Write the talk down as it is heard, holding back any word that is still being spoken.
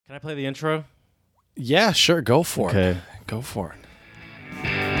Can I play the intro? Yeah, sure. Go for it. Okay. Go for it.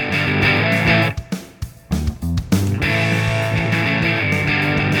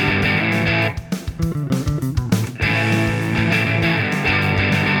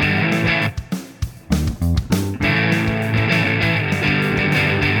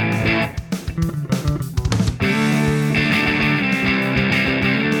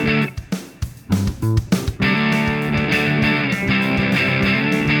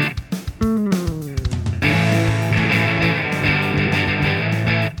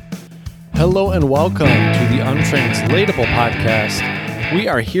 Hello and welcome to the Untranslatable Podcast. We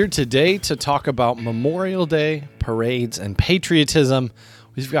are here today to talk about Memorial Day, parades, and patriotism.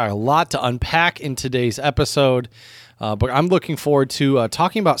 We've got a lot to unpack in today's episode, but I'm looking forward to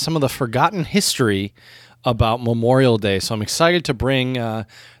talking about some of the forgotten history about Memorial Day. So I'm excited to bring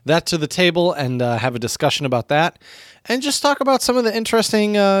that to the table and have a discussion about that, and just talk about some of the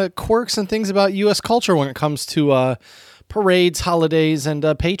interesting quirks and things about U.S. culture when it comes to parades, holidays,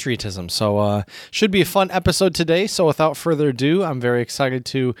 and patriotism. So should be a fun episode today. So without further ado, I'm very excited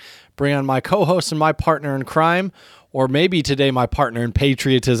to bring on my co-host and my partner in crime, or maybe today my partner in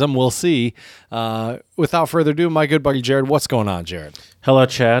patriotism. We'll see. Without further ado, my good buddy Jared. What's going on, Jared? Hello,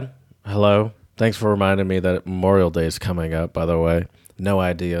 Chad. Hello. Thanks for reminding me that Memorial Day is coming up, by the way. No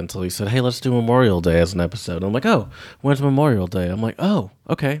idea until he said, hey, let's do Memorial Day as an episode. I'm like, oh, when's Memorial Day? I'm like, oh,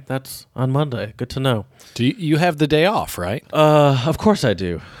 okay, that's on Monday. Good to know. Do you have the day off, right? Of course I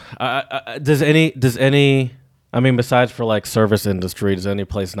do. Does any, I mean, besides for like service industry, does any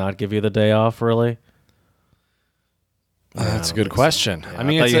place not give you the day off, really? That's a good question. Yeah, I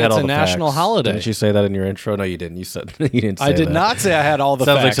mean, thought it's you had all a the national facts. holiday. Didn't you say that in your intro? No, you didn't. You said you didn't say that. I did not say I had all the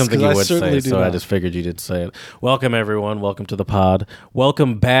Sounds facts. like something you I would certainly say, do so I not. just figured you did say it. Welcome, everyone. Welcome to the pod.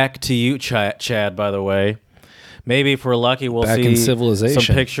 Welcome back to you, Chad, by the way. Maybe if we're lucky, we'll Back see in civilization.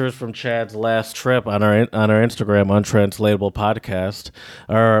 some pictures from Chad's last trip on our Instagram, Untranslatable Podcast.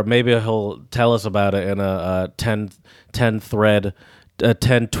 Or maybe he'll tell us about it in a 10-tweet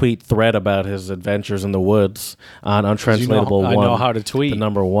thread about his adventures in the woods on Untranslatable 1. I know how to tweet. The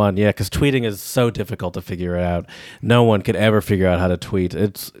number 1. Yeah, because tweeting is so difficult to figure out. No one could ever figure out how to tweet.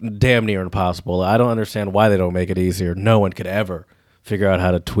 It's damn near impossible. I don't understand why they don't make it easier. No one could ever figure out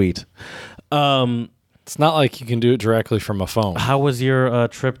how to tweet. It's not like you can do it directly from a phone. How was your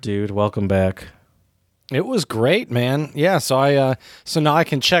trip, dude? Welcome back. It was great, man. Yeah, so now I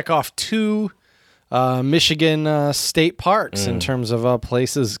can check off 2 Michigan state parks in terms of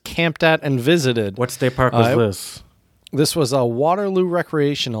places camped at and visited. What state park was this? This was a Waterloo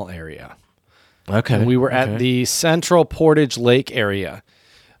recreational area. Okay. And we were at the Central Portage Lake area.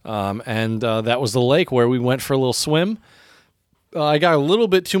 And that was the lake where we went for a little swim. I got a little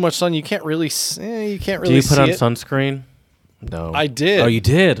bit too much sun. You can't really see it. Do you put on sunscreen? No. I did. Oh, you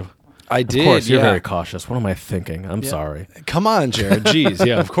did? I did. Of course, you're yeah. very cautious. What am I thinking? I'm sorry. Come on, Jared. Jeez.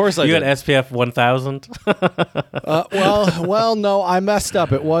 Yeah, of course I You did. had SPF 1000? Well, no, I messed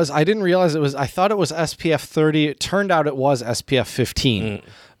up. I didn't realize it was, I thought it was SPF 30. It turned out it was SPF 15.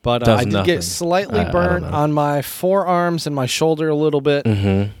 But I did nothing. get slightly I don't burnt know. on my forearms and my shoulder a little bit,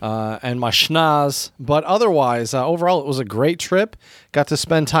 and my schnoz. But otherwise, overall, it was a great trip. Got to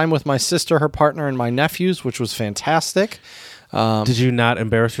spend time with my sister, her partner, and my nephews, which was fantastic. Did you not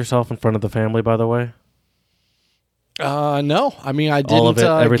embarrass yourself in front of the family, by the way? No, I mean, I All of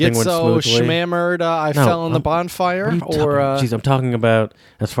didn't it, everything get went so smoothly? schmammered. I fell in the bonfire, Jeez, I'm talking about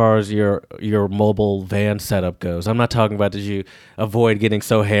as far as your mobile van setup goes. I'm not talking about did you avoid getting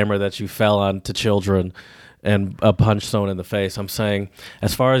so hammered that you fell onto children and a punch someone in the face. I'm saying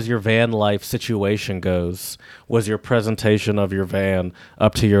as far as your van life situation goes, was your presentation of your van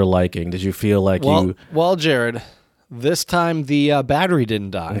up to your liking? Did you feel like you... Well, Jared, this time the battery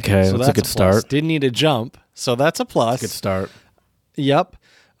didn't die. Okay, so that's a good plus. start. Didn't need a jump, so that's a plus. Good start. Yep.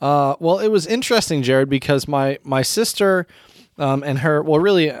 Well, it was interesting, Jared, because my sister and her, well,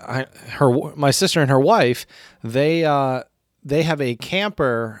 really, my sister and her wife, they have a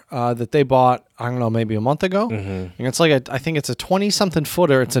camper that they bought, I don't know, maybe a month ago. And it's like I think it's a 20-something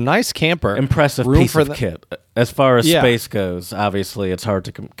footer. It's a nice camper. Impressive Room piece for of kit. As far as Yeah. space goes, obviously, it's hard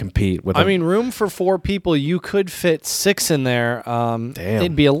to compete with. I mean, room for 4 people. You could fit 6 in there. Damn.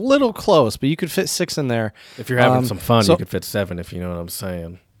 It'd be a little close, but you could fit 6 in there. if you're having some fun, so- you could fit 7, if you know what I'm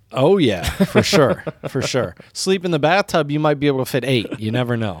saying. Oh yeah, for sure, for sure. Sleep in the bathtub, you might be able to fit 8. You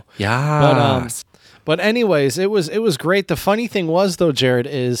never know. Yeah. But anyways, it was great. The funny thing was though, Jared,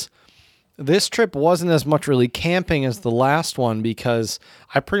 is this trip wasn't as much really camping as the last one because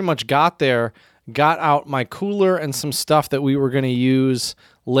I pretty much got there, got out my cooler and some stuff that we were going to use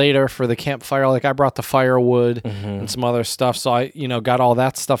later for the campfire. Like I brought the firewood and some other stuff, so I got all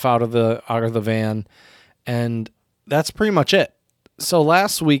that stuff out of the van, and that's pretty much it. So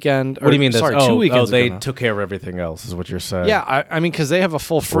last weekend, What do you mean? Sorry, that's, 2 weekends they ago now. took care of everything else, is what you're saying. Yeah, I mean, because they have a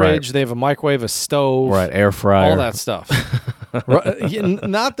full fridge, Right. they have a microwave, a stove, Right, air fryer. all that stuff.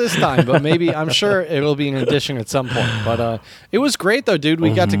 Not this time, but maybe I'm sure it'll be an addition at some point. But it was great though, dude.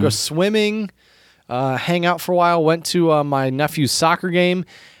 We got to go swimming, hang out for a while. Went to my nephew's soccer game.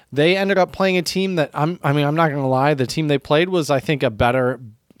 They ended up playing a team that I'm not gonna lie. The team they played was, I think,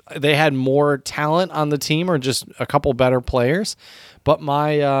 they had more talent on the team, or just a couple better players. But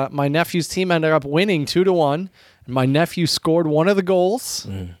my my nephew's team ended up winning 2-1. My nephew scored one of the goals,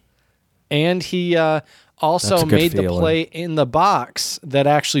 and he also That's a good made the feeling. play in the box that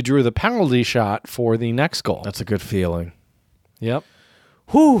actually drew the penalty shot for the next goal. That's a good feeling. Yep.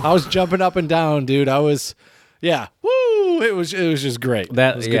 Whew. I was jumping up and down, dude. Woo! It was just great. It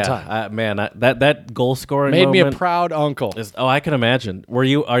was a good time. That goal scoring Made me a moment proud uncle. I can imagine.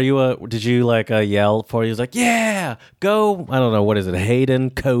 Did you yell for you? He was like, yeah, go. I don't know. What is it? Hayden,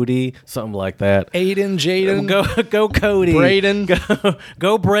 Cody, something like that. Aiden, Jaden, Go Cody. Braden, Go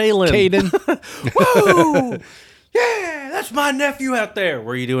Braylon. Caden. Woo! Yeah, that's my nephew out there.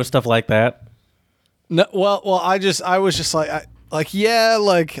 Were you doing stuff like that? No, well, I was just like,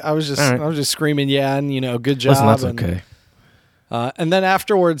 I was just screaming, yeah, and good job. Listen, that's and, okay. And then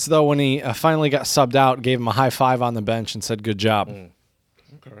afterwards, though, when he finally got subbed out, gave him a high five on the bench and said, "Good job."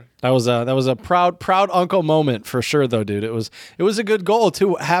 Okay. That was a proud uncle moment for sure, though, dude. It was a good goal too.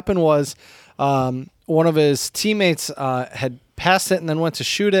 What happened was, one of his teammates had passed it and then went to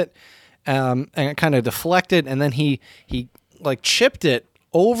shoot it, and it kind of deflected, and then he chipped it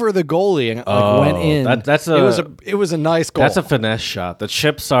over the goalie and went in. It was a nice goal. That's a finesse shot. The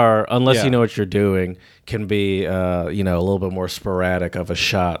chips are, unless Yeah. you know what you're doing, can be a little bit more sporadic of a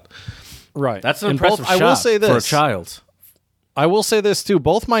shot. right. That's an And impressive shot I will say this for a child. I will say this too.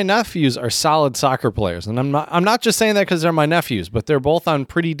 Both my nephews are solid soccer players, and I'm not just saying that because they're my nephews, but they're both on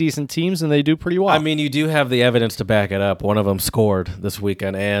pretty decent teams and they do pretty well. I mean, you do have the evidence to back it up. One of them scored this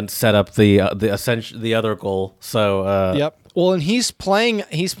weekend and set up the other goal. So yep. Well, and he's playing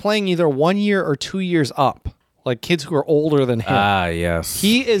either 1 year or 2 years up, like kids who are older than him. Yes.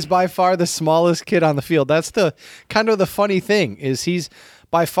 He is by far the smallest kid on the field. That's the kind of the funny thing is he's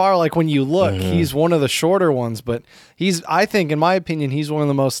by far, like when you look, he's one of the shorter ones, but I think, in my opinion, he's one of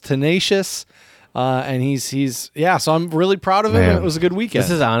the most tenacious. And he's so I'm really proud of him. Man, It was a good weekend.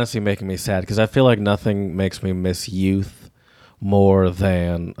 This is honestly making me sad because I feel like nothing makes me miss youth more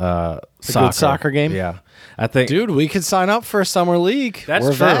than soccer. good soccer game? Yeah, I think, Dude, we could sign up for a summer league. that's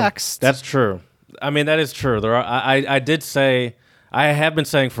We're true. vaxxed. That's true. I mean, that is true. There are. I did say, I have been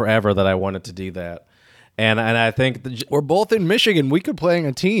saying forever that I wanted to do that, and I think We're both in Michigan. We could play on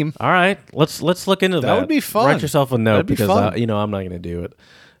a team. all right, let's look into that. That would be fun. Write yourself a note That'd be because fun. I'm not going to do it.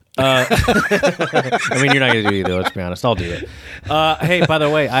 I mean, you're not going to do it either. Let's be honest. I'll do it. Hey, by the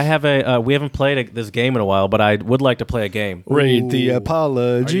way, I have we haven't played this game in a while, but I would like to play a game. Read the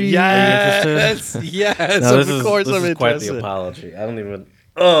apology. Yes, Yes, No, of course this I'm is quite interested. the apology. I don't even.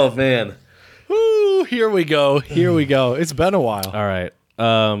 Oh man. Woo, here we go. Here we go. It's been a while. All right.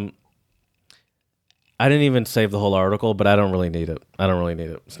 I didn't even save the whole article, but I don't really need it.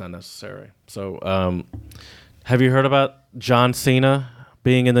 It's not necessary. So, have you heard about John Cena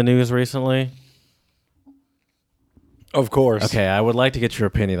being in the news recently? Of course. Okay, I would like to get your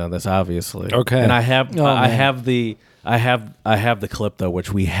opinion on this, obviously. Okay. And I have Oh, I man. have the clip though,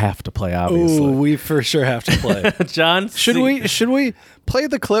 which we have to play, obviously. Ooh, we for sure have to play. John, Should we play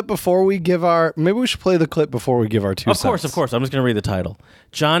the clip before we give our? Maybe we should play the clip before we give our 2 cents. Of course. I'm just going to read the title.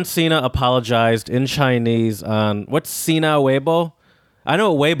 John Cena apologized in Chinese on what's Sina Weibo? I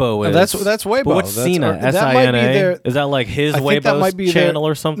know what Weibo is. That's Weibo. But what's That's- Sina? that might be SINA? their- Is that like his I think that might Weibo's be channel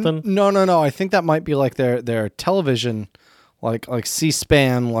their- or something? No. I think that might be like their television, like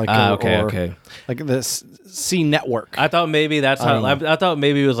C-SPAN, like Okay. like this C network. I thought maybe that's how. don't I thought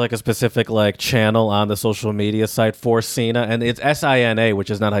maybe it was like a specific like channel on the social media site for Cena, and it's SINA,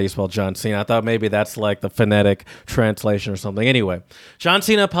 which is not how you spell John Cena. I thought maybe that's like the phonetic translation or something. Anyway, John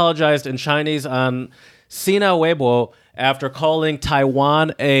Cena apologized in Chinese on Sina Weibo after calling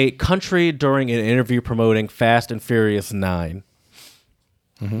Taiwan a country during an interview promoting Fast and Furious 9.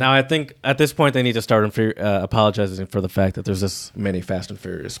 Now, I think at this point they need to start apologizing for the fact that there's this many Fast and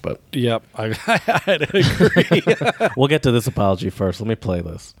Furious, but Yep, I agree. we'll get to this apology first. Let me play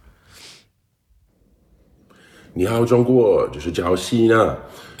this. 你好，中国，这是叫西娜。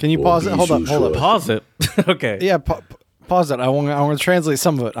 Can you pause it? Hold up. Pause it. Okay. Yeah, pause it. I want to translate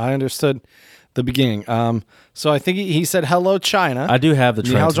some of it. I understood the beginning. So I think he said hello China. I do have the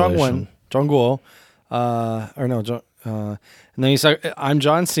Ni hao translation. Zhongguo. And then he said, I'm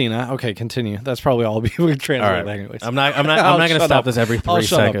John Cena. Okay, continue. That's probably all we would translate All right. anyways. I'm not going to shut stop up. this every I'll 3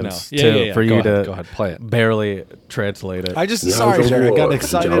 shut up seconds now. Yeah. for Go you ahead, to go ahead, play it. barely translate it. I just 你好， sorry, 中 Jared. I 国， got 我是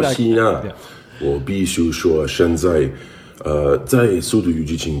excited. 乔西娜。我必须说，现在在《速度与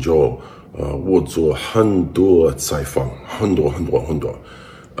激情》中，我做很多采访，很多。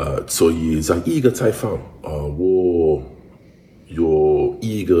所以在一个采访，我有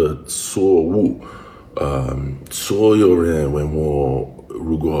一个错误，所有人问我，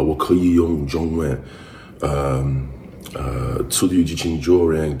如果我可以用中文，速度与激情主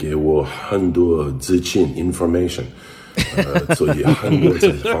人给我很多资讯 information，所以很多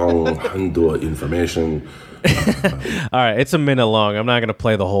采访，很多 information。 All right, it's a minute long. I'm not going to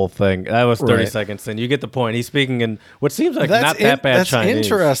play the whole thing. That was 30 Right. seconds in. You get the point. He's speaking in what seems like not that bad That's Chinese.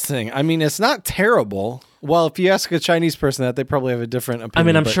 interesting. I mean, it's not terrible. Well, if you ask a Chinese person that, they probably have a different opinion. I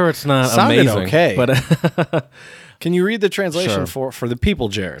mean, I'm but sure it's not sounded amazing. okay. But Can you read the translation Sure. for the people,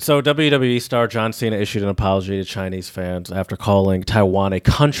 Jared? So WWE star John Cena issued an apology to Chinese fans after calling Taiwan a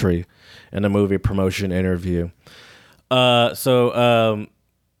country in a movie promotion interview. I'm just gonna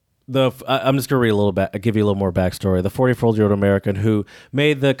read a little bit, give you a little more backstory. The 44-year-old American who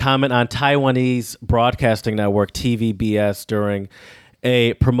made the comment on Taiwanese broadcasting network TVBS during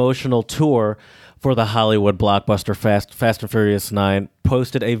a promotional tour for the Hollywood blockbuster Fast and Furious 9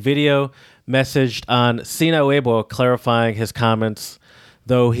 posted a video messaged on Sina Weibo clarifying his comments,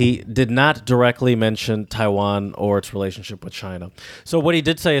 though he did not directly mention Taiwan or its relationship with China. So what he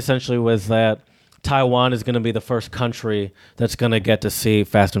did say essentially was that Taiwan is going to be the first country that's going to get to see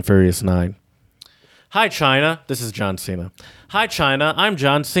Fast and Furious 9. Hi, China. This is John Cena. Hi, China. I'm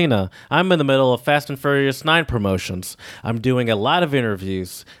John Cena. I'm in the middle of Fast and Furious 9 promotions. I'm doing a lot of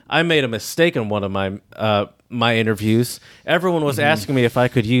interviews. I made a mistake in one of my interviews. Everyone was asking me if I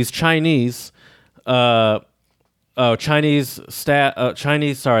could use Chinese. Chinese staff.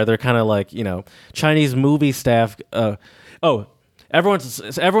 Sorry, they're kind of like Chinese movie staff. Everyone's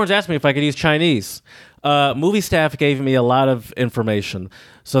asking me if I could use Chinese. Movie staff gave me a lot of information.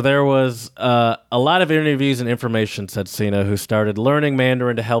 So there was a lot of interviews and information, said Cena, who started learning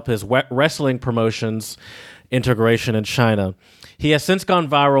Mandarin to help his wrestling promotions integration in China. He has since gone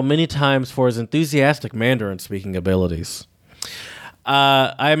viral many times for his enthusiastic Mandarin speaking abilities.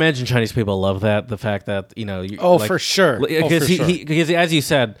 I imagine Chinese people love that, the fact that, For sure. Because because as you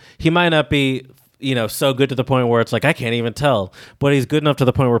said, he might not be so good to the point where it's like I can't even tell, but he's good enough to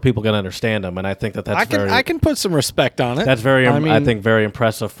the point where people can understand him, and I think that's I can put some respect on it. That's very, I think, very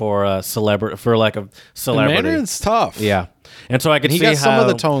impressive for a celebrity. Mandarin's tough. Yeah, and so I could He see got how some of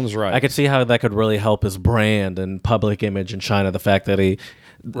the tones right. I could see how that could really help his brand and public image in China. The fact that he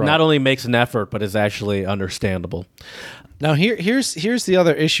not only makes an effort but is actually understandable. Now here's the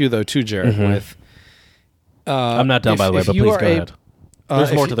other issue though too, Jared. With I'm not done by the way, but you please are go ahead.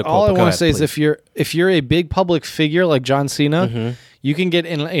 There's more to the quote. All I but go want to ahead, say is please. if you're a big public figure like John Cena, you can get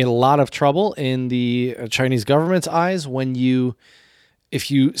in a lot of trouble in the Chinese government's eyes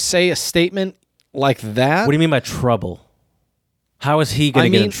if you say a statement like that. What do you mean by trouble? How is he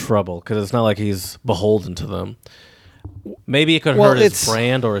going to get in trouble? Because it's not like he's beholden to them. Maybe it could hurt his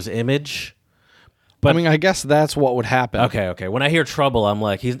brand or his image. But I guess that's what would happen. Okay. When I hear trouble, I'm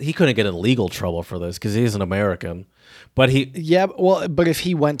like, he couldn't get in legal trouble for this because he's an American. But but if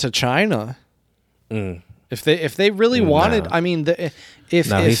he went to China, if they really wanted,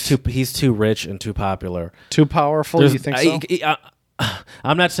 he's too rich and too popular, too powerful. You think so?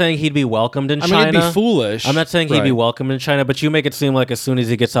 I'm not saying he'd be welcomed in China. It'd be foolish. I'm not saying he'd be welcomed in China, but you make it seem like as soon as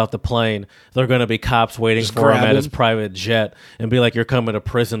he gets off the plane, they're going to be cops waiting for him at his private jet and be like, "You're coming to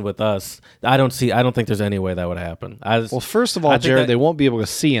prison with us." I don't think there's any way that would happen. First of all, Jared, they won't be able to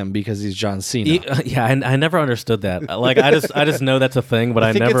see him because he's John Cena. I never understood that. Like, I just know that's a thing, but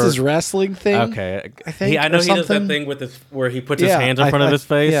I think never. It's his wrestling thing. Okay, I think. I know he does that thing with where he puts his hands in front of his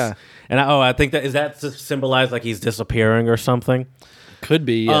face. Yeah, and I think that to symbolize like he's disappearing or something. Could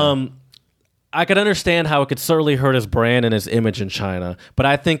be. Yeah. I could understand how it could certainly hurt his brand and his image in China, but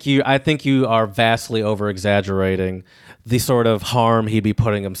I think you are vastly over exaggerating the sort of harm he'd be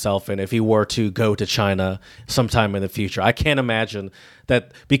putting himself in if he were to go to China sometime in the future. I can't imagine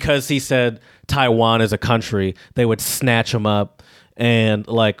that because he said Taiwan is a country, they would snatch him up and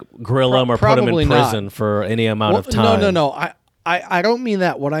like grill him or put him in prison for any amount of time. No. I don't mean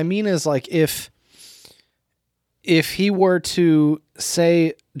that. What I mean is like if he were to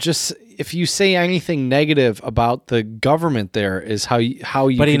say if you say anything negative about the government, there is how you.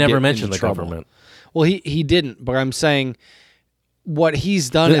 But he never get mentioned into the trouble. government. Well, he didn't. But I'm saying what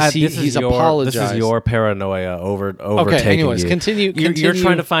he's done is he's apologized. This is your paranoia overtaking Okay, anyways, you. continue. You're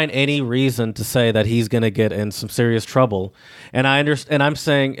trying to find any reason to say that he's going to get in some serious trouble, and I understand. And I'm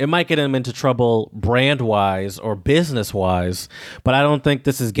saying it might get him into trouble brand wise or business wise, but I don't think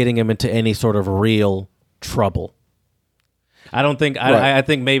this is getting him into any sort of real trouble. I don't think. Right. I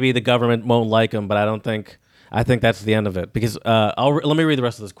think maybe the government won't like him, but I don't think. I think that's the end of it because let me read the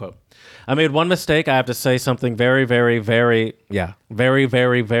rest of this quote. I made one mistake. I have to say something very, very, very, very,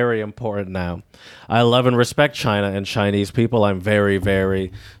 very, very important now. I love and respect China and Chinese people. I'm very,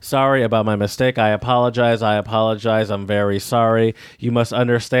 very sorry about my mistake. I apologize. I'm very sorry. You must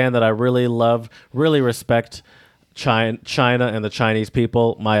understand that I really love, really respect China and the Chinese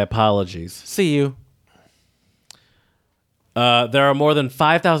people. My apologies. See you. There are more than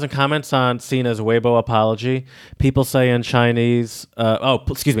 5,000 comments on Sina's Weibo apology. People say in Chinese,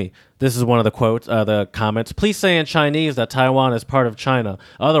 excuse me. This is one of the quotes, the comments. Please say in Chinese that Taiwan is part of China.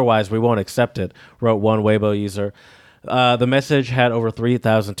 Otherwise, we won't accept it, wrote one Weibo user. The message had over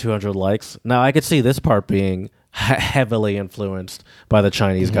 3,200 likes. Now, I could see this part being heavily influenced by the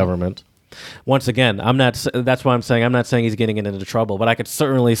Chinese government. Once again, that's why I'm saying I'm not saying he's getting into trouble, but I could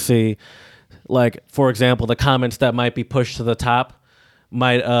certainly see, like, for example, the comments that might be pushed to the top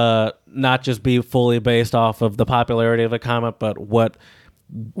might not just be fully based off of the popularity of the comment, but what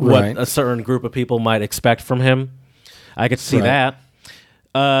a certain group of people might expect from him. I could see that.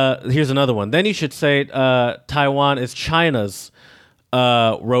 Here's another one. Then you should say Taiwan is China's,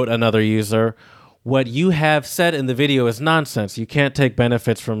 wrote another user. What you have said in the video is nonsense. You can't take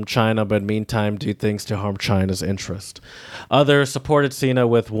benefits from China, but meantime do things to harm China's interest. Others supported Sina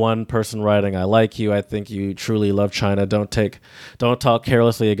with one person writing, I like you. I think you truly love China. Don't talk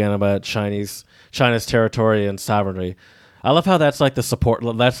carelessly again about China's territory and sovereignty. I love how that's like the support.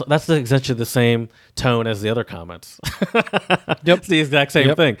 That's essentially the same tone as the other comments. Yep, it's the exact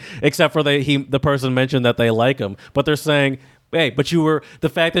same thing, except for the person mentioned that they like him, but they're saying, hey, but the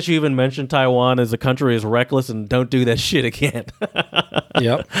fact that you even mentioned Taiwan as a country is reckless, and don't do that shit again.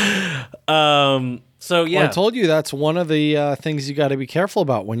 Yep. So yeah, well, I told you that's one of the things you got to be careful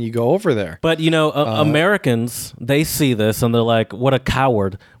about when you go over there. But Americans, they see this and they're like, "What a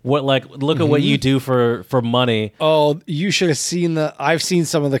coward! Look at what you do for money." Oh, you should have seen I've seen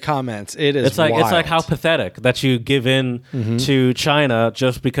some of the comments. It's like how pathetic that you give in to China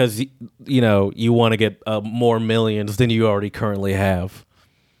just because you want to get more millions than you already currently have,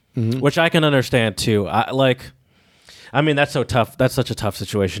 which I can understand too. I mean, that's so tough. That's such a tough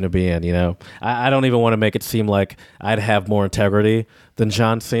situation to be in, I don't even want to make it seem like I'd have more integrity than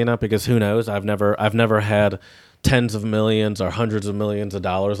John Cena, because who knows? I've never had tens of millions or hundreds of millions of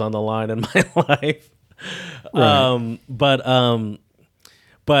dollars on the line in my life. Right. But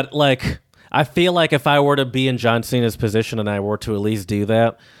I feel like if I were to be in John Cena's position and I were to at least do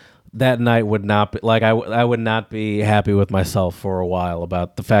that night would not be I would not be happy with myself for a while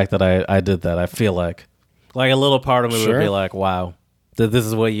about the fact that I did that. I feel like a little part of me would be like, wow, this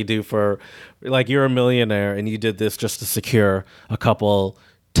is what you do for, you're a millionaire and you did this just to secure a couple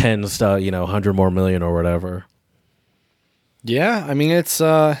tens to, 100 more million or whatever. Yeah. I mean, it's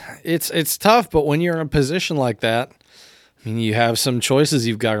tough, but when you're in a position like that, I mean, you have some choices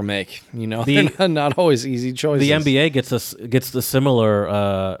you've got to make, they're not always easy choices. The NBA gets the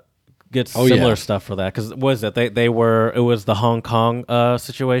similar, stuff for that, because it was the Hong Kong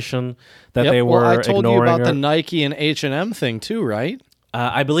situation that they were ignoring. I told you about the Nike and H&M thing too, right?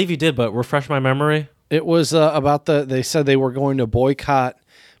 I believe you did, but refresh my memory. It was about they said they were going to boycott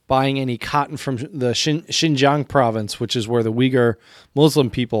buying any cotton from the Xinjiang province, which is where the Uyghur Muslim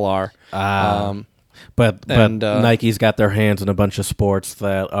people are. But Nike's got their hands in a bunch of sports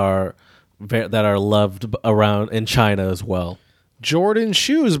that are loved around in China as well. Jordan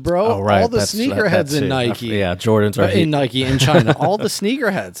shoes, bro. Oh, right. All the sneakerheads in Nike. Yeah, Jordans are in Nike in China. All the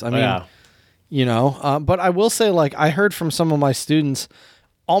sneakerheads. I mean, but I will say, I heard from some of my students,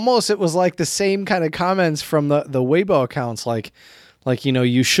 almost it was like the same kind of comments from the Weibo accounts,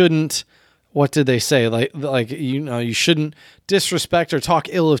 you shouldn't. What did they say? You shouldn't disrespect or talk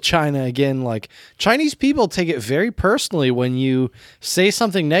ill of China again. Chinese people take it very personally when you say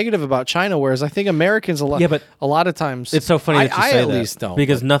something negative about China, whereas I think Americans a lot of times. It's so funny that you say at that, least don't,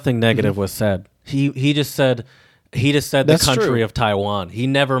 because nothing negative was said. He just said the country of Taiwan. He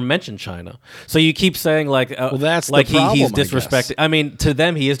never mentioned China. So you keep saying that's the problem, he's disrespecting. I mean, to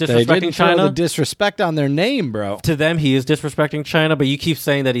them he is disrespecting China. Throw the disrespect on their name, bro. To them he is disrespecting China, but you keep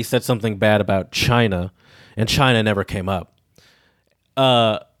saying that he said something bad about China, and China never came up.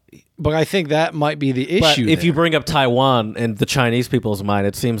 But I think that might be the But issue. if you bring up Taiwan in the Chinese people's mind,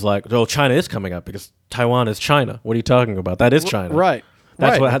 it seems like, oh, China is coming up because Taiwan is China. What are you talking about? That is China. right.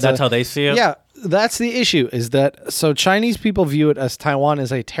 That's right. what. That's how they see it. Yeah, that's the issue. Is that so? Chinese people view it as Taiwan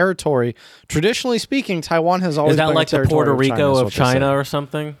as a territory. Traditionally speaking, Taiwan has always Is that been like a the Puerto territory Rico is of what they say. China or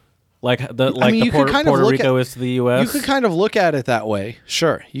something? Like the you could kind of Puerto look Rico at- is to the U.S. You could kind of look at it that way.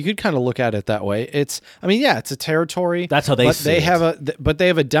 Sure, you could kind of look at it that way. It's a territory. That's how they but see they it.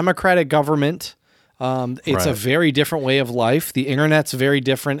 have a democratic government. It's a Right. very different way of life. The internet's very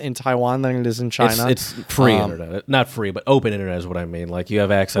different in Taiwan than it is in China. It's free internet, not free, but open internet is what I mean. Like you have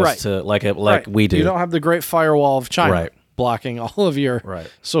access Right. to like Right. we do. You don't have the Great Firewall of China Right. blocking all of your Right.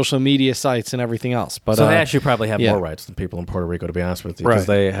 social media sites and everything else. But So they actually probably have yeah. more rights than people in Puerto Rico, to be honest with you, because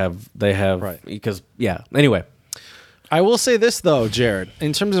Right. they have Right. because yeah. Anyway, I will say this though, Jared,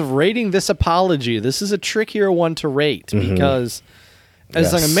 in terms of rating this apology, this is a trickier one to rate because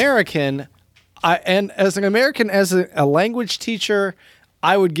as Yes. an American, as a language teacher,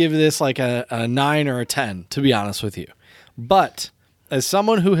 I would give this like a 9 or a 10, to be honest with you. But as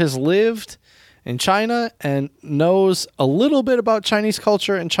someone who has lived in China and knows a little bit about Chinese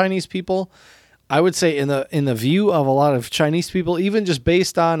culture and Chinese people, I would say in the view of a lot of Chinese people, even just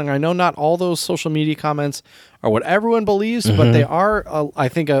based on, and I know not all those social media comments are what everyone believes, but they are, I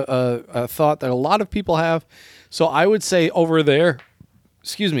think, a thought that a lot of people have. So I would say over there,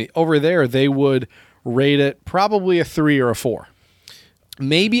 they would rate it probably a 3 or a 4.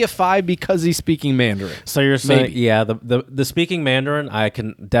 Maybe a 5 because he's speaking Mandarin. so you're saying Maybe. yeah, the speaking Mandarin I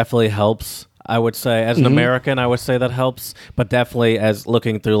can definitely helps. I would say as an American, I would say that helps, but definitely as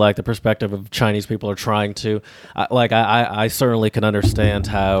looking through like the perspective of Chinese people are trying to, I certainly can understand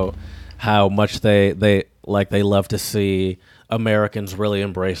how much they love to see Americans really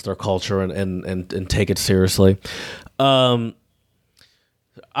embrace their culture and take it seriously. I'm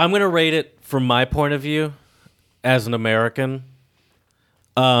gonna rate it from my point of view as an American.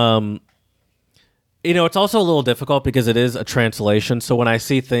 It's also a little difficult because it is a translation. So when I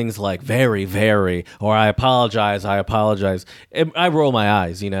see things like very, very, or I apologize, I roll my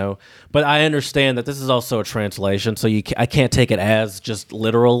eyes, But I understand that this is also a translation, so I can't take it as just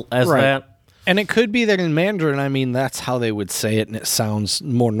literal as that. And it could be that in Mandarin, I mean, that's how they would say it, and it sounds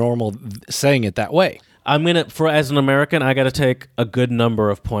more normal saying it that way. I'm gonna as an American, I got to take a good number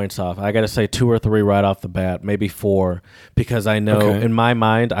of points off. I got to say 2 or 3 right off the bat, maybe 4, because I know in my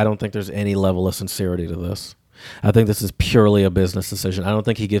mind, I don't think there's any level of sincerity to this. I think this is purely a business decision. I don't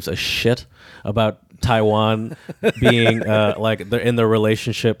think he gives a shit about Taiwan being in their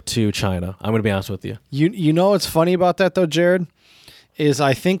relationship to China. I'm gonna be honest with you. You know what's funny about that though, Jared? Is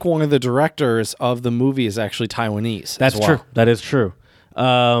I think one of the directors of the movie is actually Taiwanese. That's as well. true. That is true.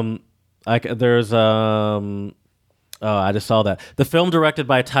 I just saw that. The film, directed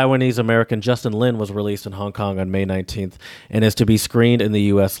by Taiwanese-American Justin Lin, was released in Hong Kong on May 19th and is to be screened in the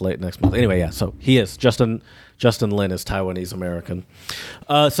U.S. late next month. Anyway, yeah, so he is. Justin Lin is Taiwanese-American.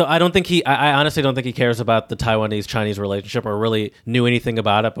 So I don't think I honestly don't think he cares about the Taiwanese-Chinese relationship or really knew anything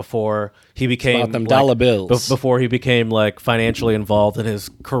about it before he became about them dollar bills. Before he became like financially involved in his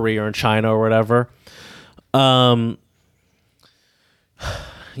career in China or whatever.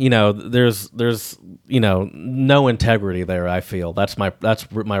 There's no integrity there. I feel that's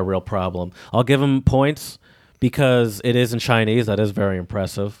my real problem. I'll give him points because it is in Chinese. That is very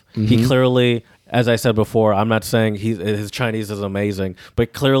impressive. He clearly, as I said before, I'm not saying his Chinese is amazing,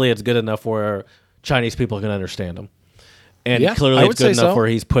 but clearly it's good enough where Chinese people can understand him, and Yeah, clearly I it's would good say enough so. where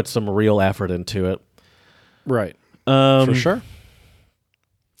he's put some real effort into it. Right. For sure.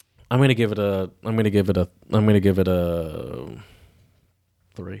 I'm gonna give it a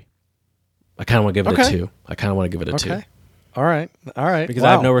 3. I kind of want to give it a Okay. 2. I kind of want to give it a 2 Okay. All right. because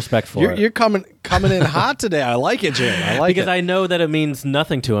I have no respect for it. You're coming in hot today. I like it, Jared. I like because it. I know that it means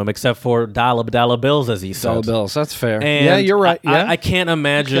nothing to him except for dollar bills, as he said. Dollar bills. That's fair. And yeah, you're right. Yeah. I can't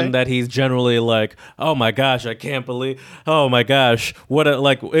imagine Okay. that he's generally like, oh my gosh, I can't believe, oh my gosh,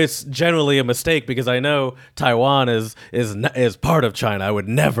 it's generally a mistake because I know Taiwan is part of China. I would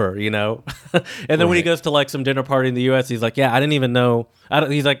never, And then when he Right. goes to like some dinner party in the U.S., he's like, yeah, I didn't even know.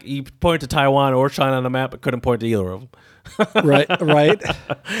 He's like, he pointed to Taiwan or China on the map, but couldn't point to either of them. right.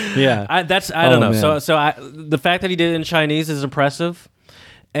 Yeah. I don't know. man. So the fact that he did it in Chinese is impressive,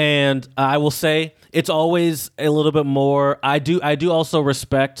 and I will say it's always a little bit more. I do also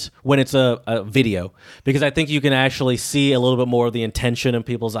respect when it's a video because I think you can actually see a little bit more of the intention in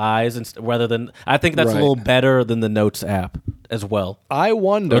people's eyes, rather than I think that's a Right. little better than the Notes app as well, I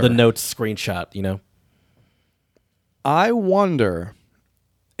wonder. or the Notes screenshot. I wonder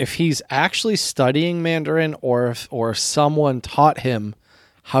if he's actually studying Mandarin or if someone taught him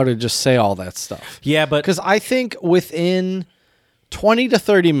how to just say all that stuff. Yeah, but Because I think within 20 to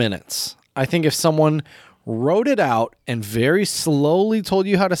 30 minutes, I think if someone wrote it out and very slowly told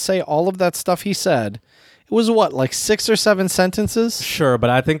you how to say all of that stuff he said, it was what, like 6 or 7 sentences? sure, but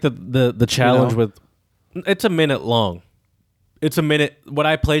I think that the challenge with it's a minute long. It's a minute. What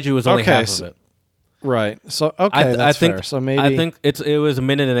I played you was only Okay, half so- of it. Right. So, okay, that's think, fair. So maybe... I think it was a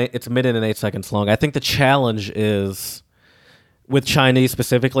minute and it's a minute and 8 seconds long. I think the challenge is with Chinese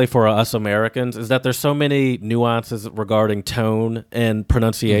specifically for us Americans is that there's so many nuances regarding tone and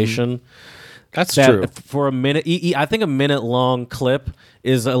pronunciation. that's That true. for a minute, I think a minute long clip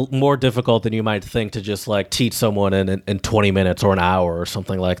is more difficult than you might think to just like teach someone in 20 minutes or an hour or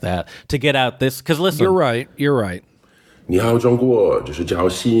something like that to get out this. Because listen, You're right. You're right. 你好，中国，这是赵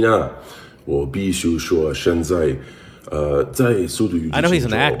希娜。我必须说，现在，在速度与激 I know he's 情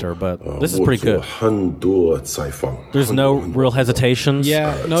an 中 actor, but this is pretty 我做 good. 很多采访 There's no real hesitations.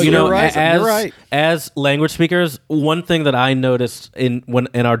 Yeah, no, you you're know, right, As, you're right. As language speakers, one thing that I noticed in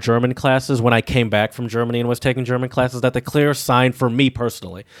our German classes when I came back from Germany and was taking German classes, that the clear sign for me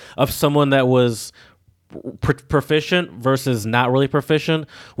personally of someone that was proficient versus not really proficient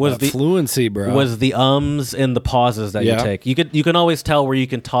was the fluency, bro. was the ums and the pauses that Yeah. you take. You can always tell where you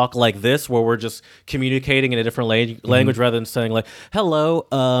can talk like this, where we're just communicating in a different language rather than saying like, "Hello,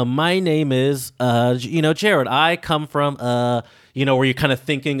 my name is Jared. I come from where you're kind of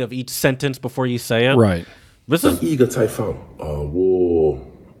thinking of each sentence before you say it. right. This is 一个采访，我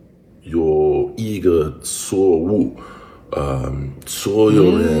有一个错误，所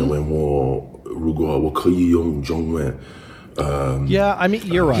有人问我，如果我可以用中文， Yeah, I mean,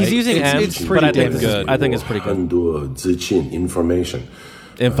 you're right. He's using it's, ams, it's but pretty I think damn this is- good. I think it's pretty good. 很多资讯 information。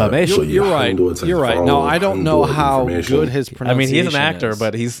 information. You're right. You're right. No, I don't know how good his I pronunciation mean, he's an actor, is.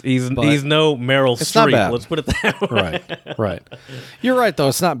 but he's no Meryl It's not Streep. bad. Let's put it that way. right, right. You're right, though.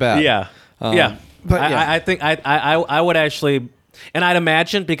 It's not bad. Yeah, yeah. but yeah. I think I would actually, and I'd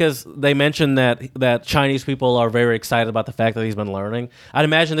imagine because they mentioned that Chinese people are very excited about the fact that he's been learning. I'd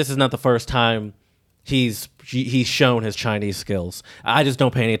imagine this is not the first time he's shown his Chinese skills. I just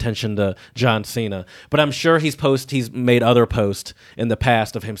don't pay any attention to John Cena, but I'm sure he's made other posts in the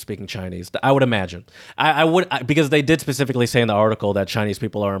past of him speaking Chinese. I would imagine. I would because they did specifically say in the article that Chinese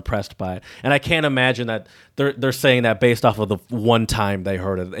people are impressed by it, and I can't imagine that they're saying that based off of the one time they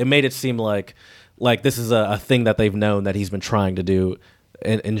heard it. It made it seem like this is a thing that they've known that he's been trying to do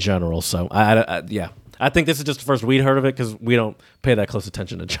in general. So I think this is just the first we'd heard of it because we don't pay that close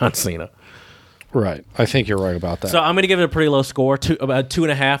attention to John Cena. Right. I think you're right about that. So I'm going to give it a pretty low score, about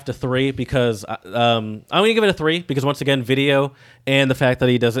 2.5 to 3, because I'm going to give it a 3 because once again, video and the fact that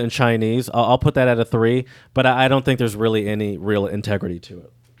he does it in Chinese, I'll put that at a 3. But I don't think there's really any real integrity to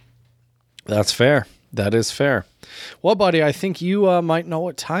it. That's fair. That is fair. Well, buddy, I think you might know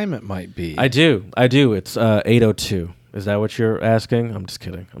what time it might be. I do. It's 8:02. Is that what you're asking? I'm just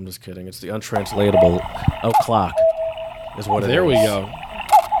kidding. It's the untranslatable clock. Is what it is. There we go.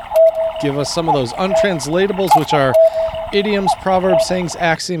 Give us some of those untranslatables, which are idioms, proverbs, sayings,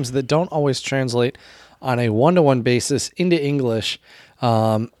 axioms that don't always translate on a one-to-one basis into English.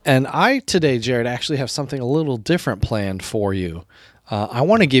 And I today, Jared, actually have something a little different planned for you. I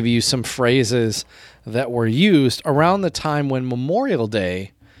want to give you some phrases that were used around the time when Memorial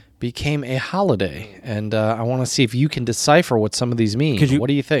Day became a holiday. And I want to see if you can decipher what some of these mean. What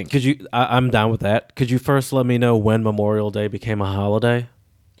do you think? I'm down with that. Could you first let me know when Memorial Day became a holiday?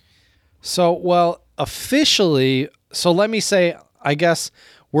 So, well, officially, so let me say, I guess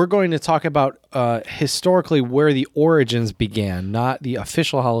we're going to talk about historically where the origins began, not the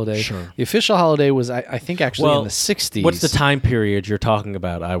official holiday. Sure. The official holiday was, I think, actually in the 60s. What's the time period you're talking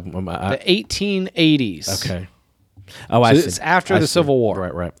about? The 1880s. Okay. Oh, I So see. it's after the Civil War.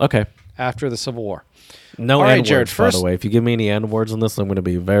 Right. Okay. After the Civil War. No All right, N-words, Jared, by first- the way. If you give me any N-words on this, I'm going to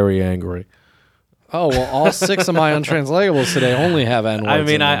be very angry. Oh, well, all 6 of my untranslatables today only have N-words. I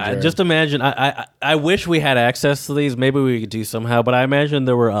mean, in them, I Jared. just imagine. I wish we had access to these. Maybe we could do somehow. But I imagine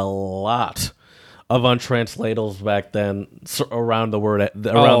there were a lot of untranslatables back then around the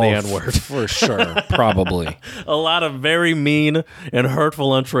the N-word. For sure. Probably. A lot of very mean and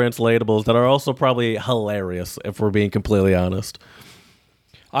hurtful untranslatables that are also probably hilarious, if we're being completely honest.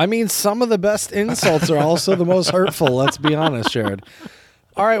 I mean, some of the best insults are also the most hurtful. Let's be honest, Jared.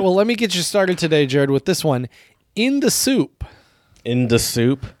 All right, well, let me get you started today, Jared, with this one. In the soup. In the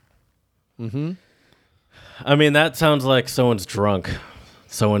soup? Mm-hmm. I mean, that sounds like someone's drunk.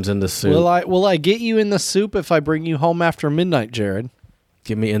 Someone's in the soup. Will I get you in the soup if I bring you home after midnight, Jared?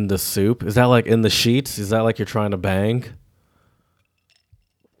 Get me in the soup? Is that like in the sheets? Is that like you're trying to bang?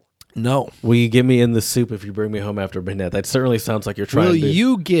 No. Will you get me in the soup if you bring me home after midnight? That certainly sounds like you're trying Will to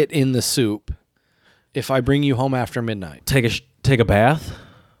you get in the soup if I bring you home after midnight? take a bath.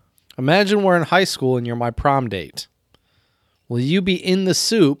 Imagine we're in high school and you're my prom date. Will you be in the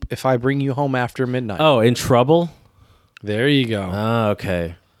soup if I bring you home after midnight? Oh, in trouble? There you go. Ah,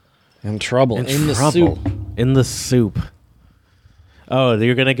 okay. In trouble. In the trouble. soup. In the soup. Oh,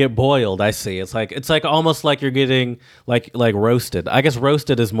 you're gonna get boiled. I see. It's like almost like you're getting like roasted. I guess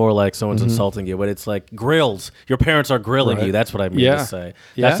roasted is more like someone's insulting you, but it's like grilled. Your parents are grilling Right. you. That's what I mean Yeah. to say.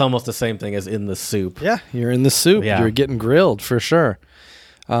 Yeah. That's almost the same thing as in the soup. Yeah, you're in the soup. Yeah. You're getting grilled for sure.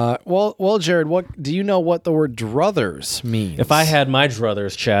 Well, Jared, what do you know what the word druthers means? If I had my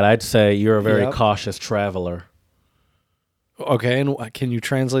druthers, Chad, I'd say you're a very Yep. cautious traveler. Okay, and can you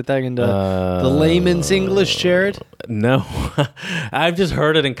translate that into the layman's English, Jared? No, I've just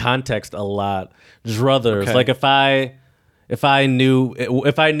heard it in context a lot. Druthers, Okay. like if I knew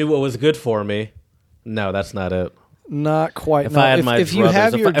what was good for me. No, that's not it. Not quite. If no. I had if, my if you druthers,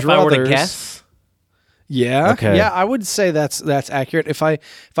 have your if I were to druthers- guess, yeah, Okay. yeah, I would say that's accurate. If I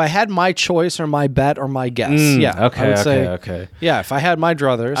had my choice or my bet or my guess, yeah, okay, I would say, okay. yeah. If I had my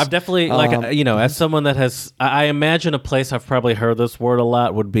druthers, I've definitely as someone that has, I imagine a place I've probably heard this word a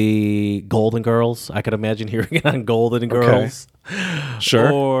lot would be Golden Girls. I could imagine hearing it on Golden Girls. Sure.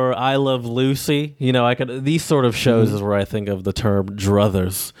 Or I Love Lucy. These sort of shows is where I think of the term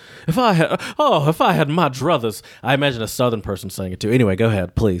druthers. If I had my druthers, I imagine a Southern person saying it too. Anyway, go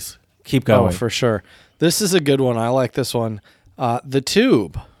ahead, please keep oh, going. for sure. This is a good one. I like this one. The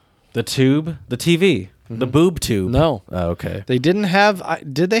Tube. The tube, the TV, the boob tube. No. Oh, okay. They didn't have.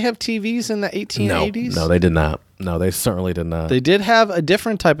 Did they have TVs in the 1880s? No, they did not. No, they certainly did not. They did have a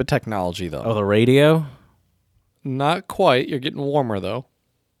different type of technology, though. Oh, the radio. Not quite. You're getting warmer, though.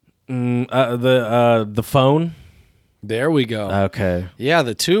 The phone. There we go. Okay. Yeah,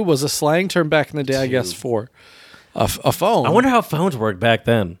 the Tube was a slang term back in the day, I guess, for a phone. I wonder how phones worked back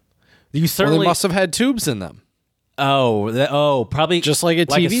then. You Well, certainly they must have had tubes in them. probably Just like a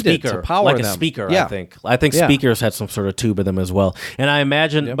TV did to speaker, power like a them. speaker. Yeah. I think Yeah. speakers had some sort of tube in them as well. And I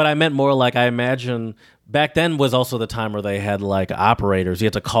imagine, but I meant more like I imagine back then was also the time where they had like operators. You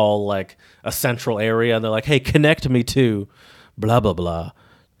had to call like a central area, and they're like, "Hey, connect me to blah blah blah,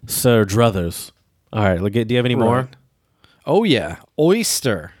 Sir Druthers." All right, do you have any more? Oh, yeah.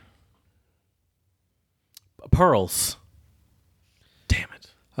 Oyster. Pearls. Damn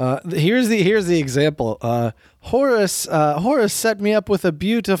it. Here's the example. Horace set me up with a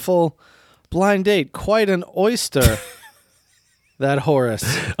beautiful blind date. Quite an oyster. That Horace.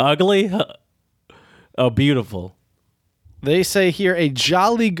 Ugly? Oh, beautiful. They say here a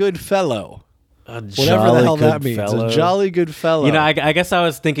jolly good fellow. A Whatever the jolly hell that good means. fellow. A jolly good fellow. I guess I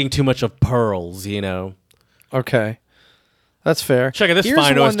was thinking too much of pearls, Okay. That's fair. Check out this Here's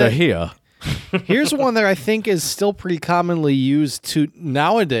fine one oyster that- here. Here's one that I think is still pretty commonly used to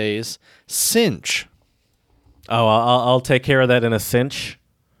nowadays. Cinch. Oh, I'll take care of that in a cinch.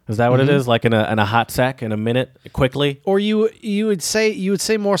 Is that what it is? Like in a hot sack in a minute, quickly? Or you would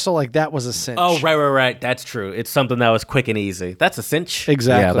say more so like that was a cinch. Oh, right. That's true. It's something that was quick and easy. That's a cinch.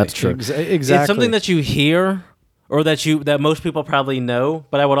 Exactly. Yeah, that's true. Exactly. It's something that you hear or that most people probably know,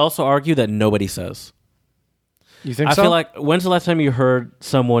 but I would also argue that nobody says. You think I so? feel like when's the last time you heard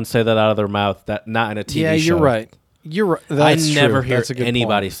someone say that out of their mouth that not in a TV show? yeah, you're right. You're right. That's I never true. hear That's a good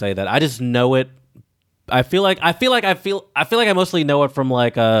anybody point. say that. I just know it. I feel like I mostly know it from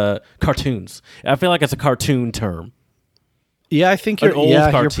like cartoons. I feel like it's a cartoon term. Yeah, I think An you're old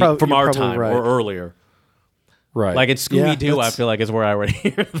yeah, cartoon you're from you're our probably time right. or earlier. Right. Like in Scooby Doo, I that's- feel like is where I would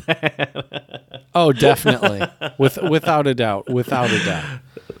hear that. Oh, definitely. Without a doubt. Without a doubt.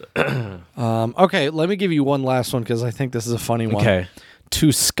 Okay, let me give you one last one because I think this is a funny one. Okay.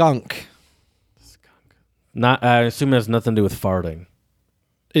 To skunk. I assume it has nothing to do with farting.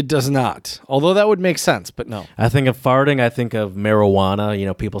 It does not. Although that would make sense, but no. I think of farting, I think of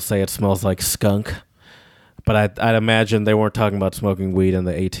marijuana. People say it smells like skunk. But I'd imagine they weren't talking about smoking weed in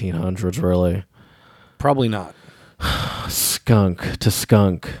the 1800s, really. Probably not. Skunk, to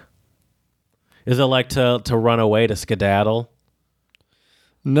skunk. Is it like to run away, to skedaddle,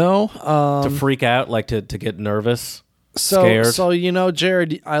 No. to freak out, like to get nervous, So, scared? so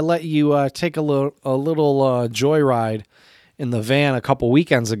Jared, I let you take a little joyride in the van a couple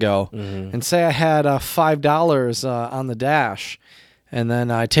weekends ago, and say I had $5 on the dash, and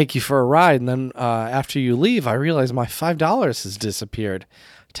then I take you for a ride, and then after you leave, I realize my $5 has disappeared.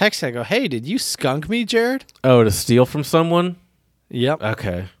 Text you, I go, "Hey, did you skunk me, Jared?" Oh, to steal from someone? Yep.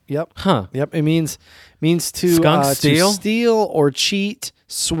 Okay. Yep. Huh. Yep. It means to Skunk to steal? steal or cheat,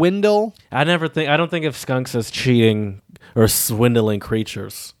 swindle. I don't think of skunks as cheating or swindling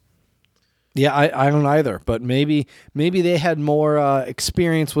creatures. Yeah, I don't either, but maybe they had more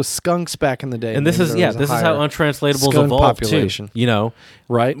experience with skunks back in the day. And this is how untranslatables skunk evolved population. too. You know,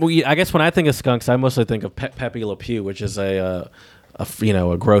 Right? Well, I guess when I think of skunks, I mostly think of Pepe Le Pew, which is a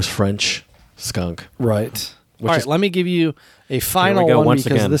gross French skunk. Right. All right, is- let me give you a final go one once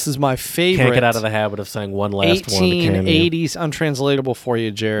because again. this is my favorite. Can't get out of the habit of saying one last one. to can you. 1880s untranslatable for you,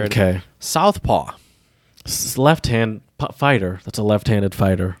 Jared. Okay. Southpaw. Left-hand fighter. That's a left-handed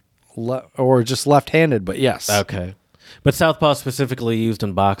fighter. Or just left-handed, but yes. Okay. But southpaw specifically used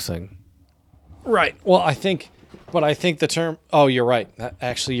in boxing. Right. Well, I think the term. Oh, you're right.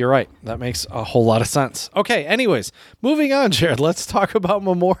 Actually, you're right. That makes a whole lot of sense. Okay. Anyways, moving on, Jared. Let's talk about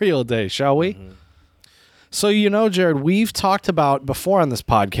Memorial Day, shall we? Mm-hmm. So, Jared, we've talked about before on this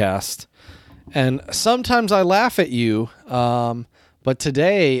podcast, and sometimes I laugh at you, but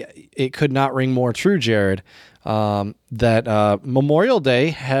today it could not ring more true, Jared, that Memorial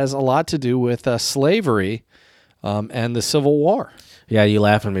Day has a lot to do with slavery and the Civil War. Yeah, you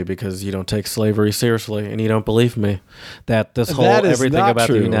laugh at me because you don't take slavery seriously, and you don't believe me that this whole That is everything not about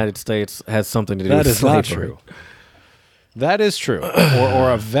true. the United States has something to do That with is slavery. not true. That is true,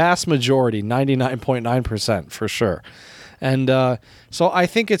 or a vast majority, 99.9% for sure. And so I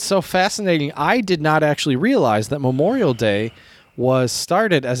think it's so fascinating. I did not actually realize that Memorial Day was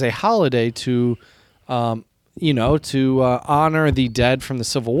started as a holiday to honor the dead from the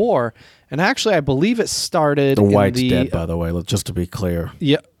Civil War. And actually, I believe it started The in white's dead, by the way, just to be clear.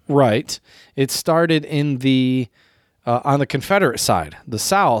 Yeah, right. It started in the on the Confederate side, the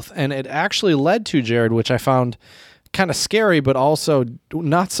South, and it actually led to, Jared, which I found kind of scary, but also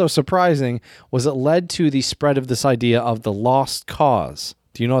not so surprising, was it led to the spread of this idea of the lost cause.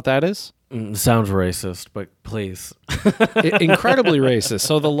 Do you know what that is? Sounds racist, but please. Incredibly racist.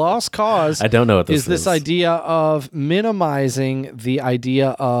 So the lost cause I don't know what this is this idea of minimizing the idea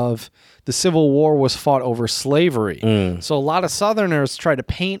of the Civil War was fought over slavery. So a lot of Southerners try to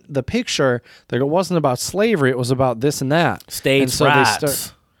paint the picture that it wasn't about slavery, it was about this and that. States'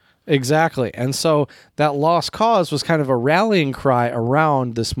 rights. Exactly. And so that lost cause was kind of a rallying cry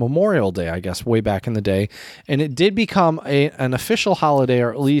around this Memorial Day, I guess, way back in the day. And it did become an official holiday,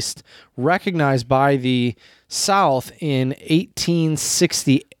 or at least recognized by the South in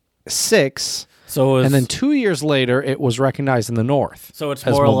 1866. And then 2 years later, it was recognized in the North. So it's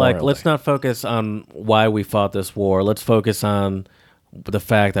as more like, Memorial let's Day. not focus on why we fought this war. Let's focus on the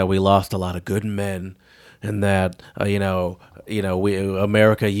fact that we lost a lot of good men, and that we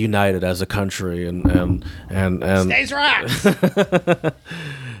America united as a country, and Stays right.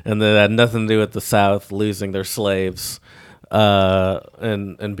 and that had nothing to do with the South losing their slaves,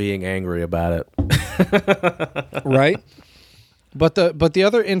 and being angry about it. Right. But the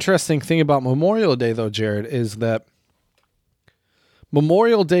other interesting thing about Memorial Day, though, Jared, is that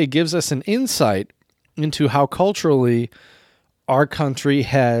Memorial Day gives us an insight into how culturally our country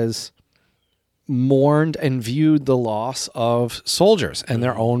has mourned and viewed the loss of soldiers and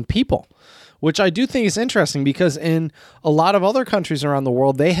their own people, which I do think is interesting because in a lot of other countries around the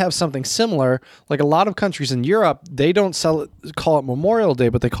world, they have something similar. Like a lot of countries in Europe, they don't call it Memorial Day,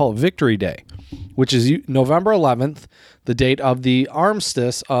 but they call it Victory Day, which is November 11th, the date of the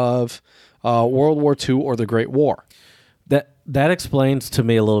armistice of World War II or the Great War. That explains to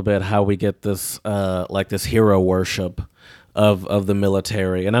me a little bit how we get this this hero worship of the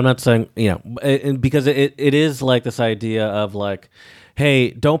military. And I'm not saying, because it is like this idea of like,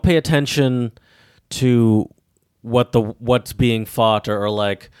 hey, don't pay attention to what's being fought or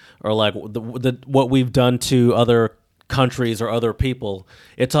what we've done to other countries or other people.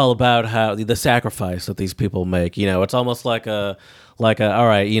 It's all about how the sacrifice that these people make. It's almost like a all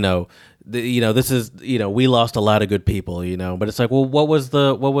right, this is, we lost a lot of good people, but it's like, well, what was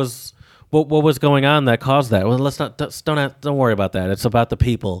going on that caused that? Well, don't worry about that. It's about the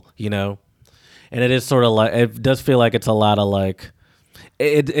people, and it is sort of like, it does feel like it's a lot of like,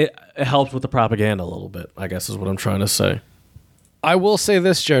 it helps with the propaganda a little bit, I guess is what I'm trying to say. I will say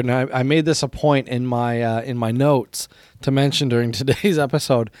this, Jared, and I made this a point in my notes to mention during today's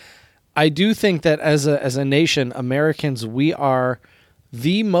episode. I do think that as a nation, Americans, we are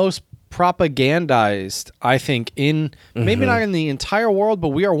the most propagandized, I think, in maybe not in the entire world, but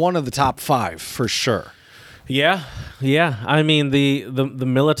we are one of the top 5 for sure. Yeah. I mean, the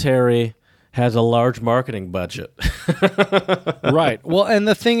military has a large marketing budget. Right. Well, and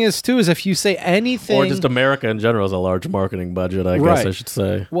the thing is, too, is if you say anything... Or just America in general has a large marketing budget, I guess I should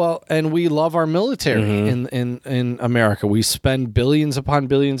say. Well, and we love our military in America. We spend billions upon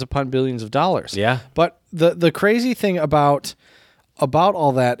billions upon billions of dollars. Yeah. But the crazy thing about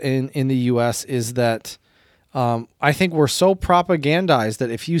all that in the U.S. is that I think we're so propagandized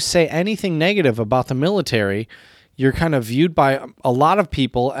that if you say anything negative about the military, you're kind of viewed by a lot of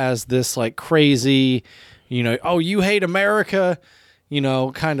people as this like crazy, oh, you hate America,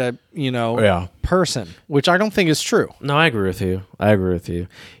 kind of, person, which I don't think is true. No, I agree with you.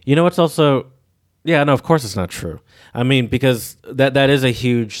 You know what's also, yeah, no, of course it's not true. I mean, because that is a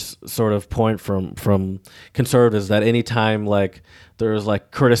huge sort of point from conservatives, that anytime like there's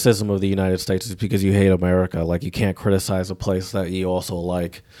like criticism of the United States is because you hate America. Like you can't criticize a place that you also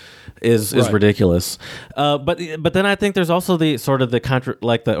like is ridiculous. But then I think there's also the sort of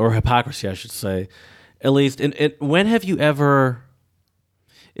the or hypocrisy, I should say, at least. When have you ever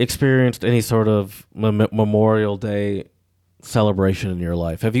experienced any sort of Memorial Day celebration in your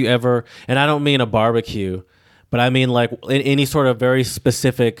life? Have you ever, and I don't mean a barbecue, but I mean like any sort of very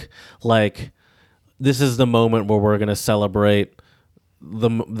specific, like this is the moment where we're going to celebrate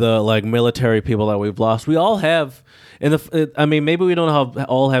the like military people that we've lost. We all have maybe we don't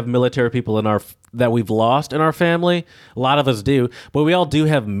all have military people in our that we've lost in our family. A lot of us do, but we all do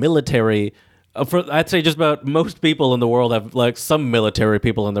have military. I'd say just about most people in the world have like some military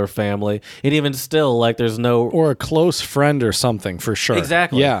people in their family, and even still, like there's no or a close friend or something for sure.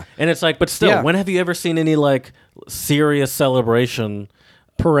 Exactly. Yeah, and it's like, but still, when have you ever seen any like serious celebration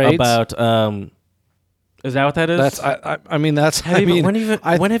parades about? Is that what that is? When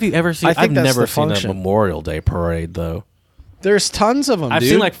have you ever seen? I've never seen a Memorial Day parade though. There's tons of them. I've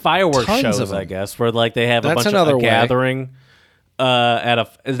seen like fireworks shows, I guess, where like they have a bunch of gathering.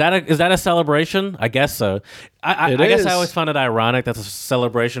 Is that a celebration? I guess so. I guess I always found it ironic that the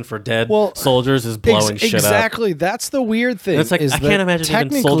celebration for dead soldiers is blowing shit up. Exactly. That's the weird thing. And it's like I can't imagine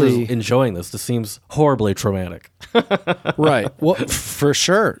even soldiers enjoying this. This seems horribly traumatic. Right. Well, for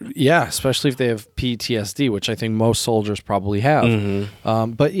sure. Yeah, especially if they have PTSD, which I think most soldiers probably have.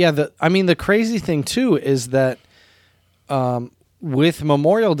 Mm-hmm. But yeah, the crazy thing too is that with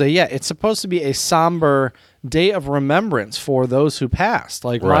Memorial Day, it's supposed to be a somber day of remembrance for those who passed.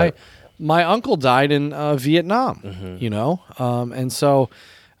 Like my uncle died in Vietnam, and so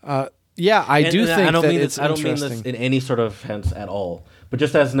I do think I don't mean this in any sort of sense at all. But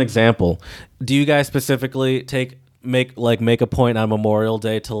just as an example, do you guys specifically make a point on Memorial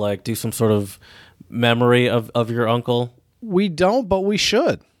Day to like do some sort of memory of your uncle? We don't, but we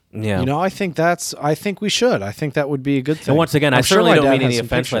should. Yeah, I think we should. I think that would be a good thing. And once again, I certainly don't mean any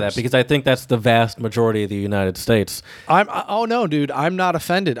offense by that, because I think that's the vast majority of the United States. Oh no, dude, I'm not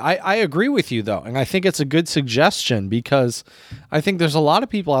offended. I agree with you though, and I think it's a good suggestion, because I think there's a lot of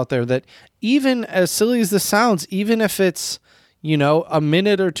people out there that, even as silly as this sounds, even if it's a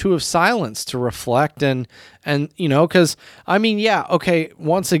minute or two of silence to reflect and because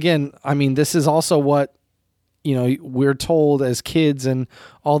once again, this is also what we're told as kids and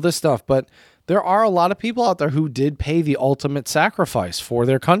all this stuff, but there are a lot of people out there who did pay the ultimate sacrifice for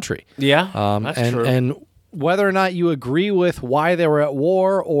their country. Yeah, that's true. And whether or not you agree with why they were at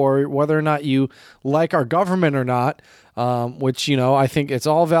war, or whether or not you like our government or not, which, I think it's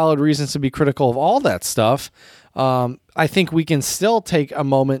all valid reasons to be critical of all that stuff. I think we can still take a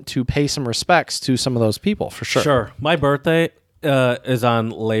moment to pay some respects to some of those people, for sure. Sure. My birthday is on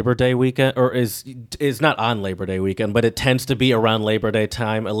Labor Day weekend, or is not on Labor Day weekend, but it tends to be around Labor Day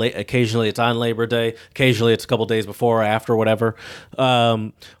time. Occasionally it's on Labor Day. Occasionally it's a couple days before or after, whatever.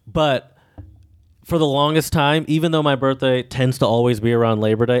 But for the longest time, even though my birthday tends to always be around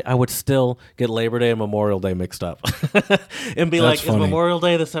Labor Day, I would still get Labor Day and Memorial Day mixed up and be That's funny. Is Memorial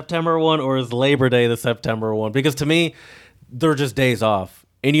Day the September one, or is Labor Day the September one? Because to me, they're just days off.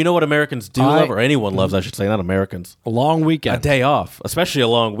 And you know what Americans do love, or anyone loves, I should say, not Americans? A long weekend. A day off, especially a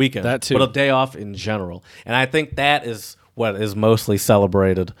long weekend. That too. But a day off in general. And I think that is what is mostly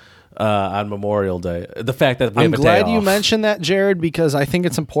celebrated on Memorial Day. The fact that we have a day off. I'm glad you mentioned that, Jared, because I think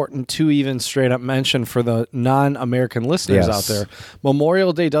it's important to even straight up mention for the non-American listeners out there.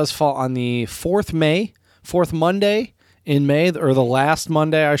 Memorial Day does fall on the fourth Monday in May, or the last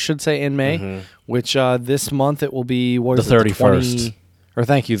Monday, I should say, in May, which this month it will be, the 31st. The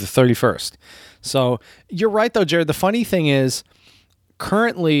 31st. So you're right, though, Jared. The funny thing is,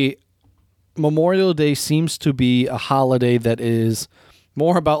 currently, Memorial Day seems to be a holiday that is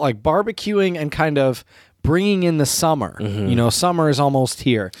more about like barbecuing and kind of bringing in the summer. Summer is almost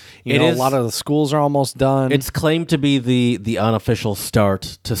here. A lot of the schools are almost done. It's claimed to be the unofficial start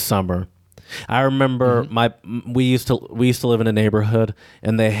to summer. I remember we used to live in a neighborhood,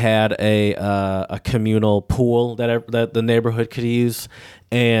 and they had a communal pool that the neighborhood could use,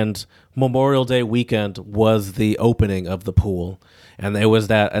 and Memorial Day weekend was the opening of the pool, and it was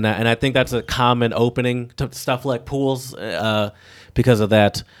that, and I think that's a common opening to stuff like pools because of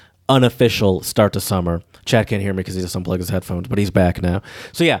that unofficial start to summer. Chad can't hear me because he just unplugged his headphones, but he's back now.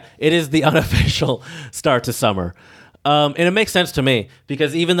 So yeah, it is the unofficial start to summer. And it makes sense to me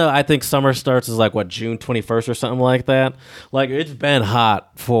because even though I think summer starts is like, June 21st or something like that, like it's been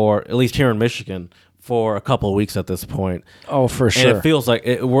hot for, at least here in Michigan, for a couple of weeks at this point. Oh, for sure. And it feels like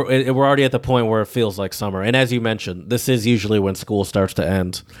we're already at the point where it feels like summer. And as you mentioned, this is usually when school starts to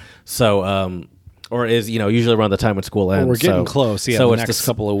end. So, or is, usually around the time when school ends. We're getting close. Yeah, so the it's next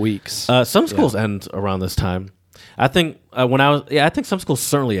couple of weeks. Some schools end around this time. I think I think some schools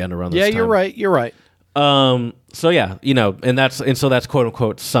certainly end around this time. Yeah, you're right. So yeah, and so that's quote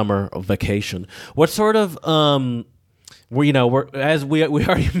unquote summer vacation. What sort of we're as we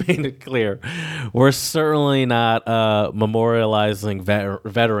already made it clear, we're certainly not memorializing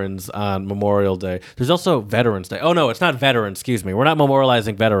veterans on Memorial Day. There's also Veterans Day. Oh no, it's not veterans. Excuse me. We're not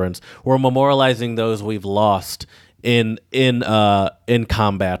memorializing veterans. We're memorializing those we've lost in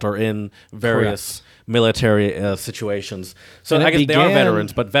combat or in various military situations. So I guess they are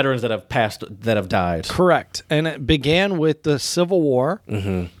veterans, but veterans that have passed, that have died. Correct. And it began with the Civil War.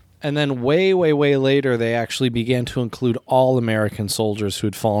 Mm-hmm. And then way, way, way later, they actually began to include all American soldiers who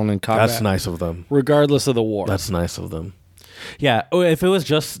had fallen in combat. That's nice of them. Regardless of the war. That's nice of them. Yeah. If it was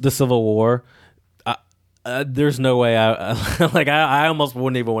just the Civil War, there's no way I almost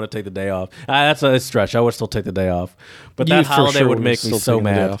wouldn't even want to take the day off. That's a stretch. I would still take the day off, but that holiday would make me so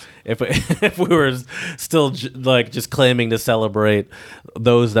mad if we were still just claiming to celebrate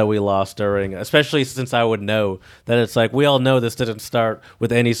those that we lost during, especially since I would know that it's like we all know this didn't start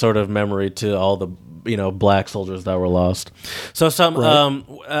with any sort of memory to all the black soldiers that were lost. So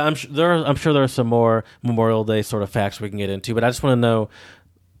I'm sure there are some more Memorial Day sort of facts we can get into, but I just want to know,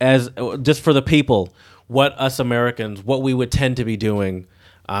 as just for the people, what us Americans, what we would tend to be doing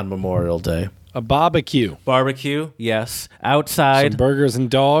on Memorial Day. A barbecue. Barbecue, yes. Outside. Some burgers and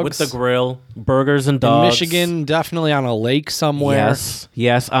dogs. With the grill. Burgers and dogs. In Michigan, definitely on a lake somewhere.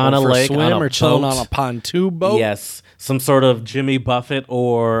 Yes, on a lake, swim, on a or chilling boat. on a pontoon boat. Yes, some sort of Jimmy Buffett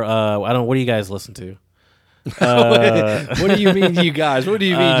or, what do you guys listen to? What do you mean, you guys? What do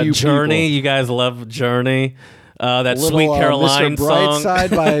you mean, you Journey? people? You guys love Journey? That Sweet Caroline Mr. song.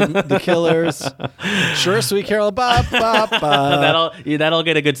 Brightside by the Killers. Sure, Sweet Caroline. Ba, ba, ba. That'll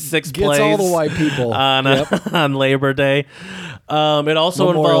get a good 6 Gets plays. all the white people on on Labor Day. It also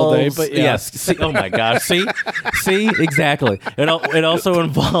Memorial involves Day, but yeah. yes. See, oh my gosh! See exactly. It also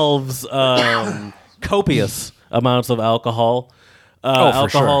involves copious amounts of alcohol.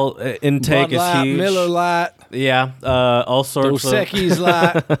 Alcohol intake Bud Light, is huge. Miller Light. Yeah, all sorts Dos of Equis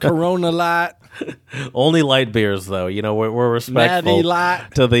Light, Corona Light. Only light beers, though. We're respectful Natty Light.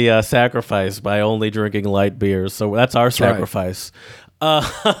 to the sacrifice by only drinking light beers. So that's our sacrifice.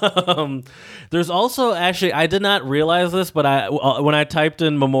 There's also, actually, I did not realize this, but when I typed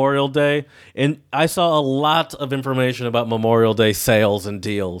in Memorial Day, and I saw a lot of information about Memorial Day sales and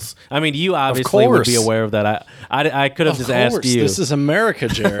deals. I mean, you obviously would be aware of that. I could have just asked you. This is America,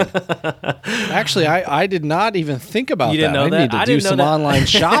 Jared. Actually, I did not even think about you didn't that. Know I that? need to do some online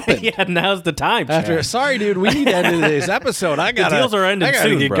shopping. Yeah, now's the time. Chad. Sorry, dude, we need to end today's episode. The deals are ending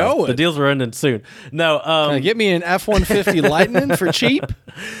soon, get bro. going. The deals are ending soon. No, can I get me an F-150 Lightning for cheap?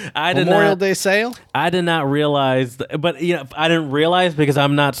 Memorial Day sale. I did not realize, but I didn't realize because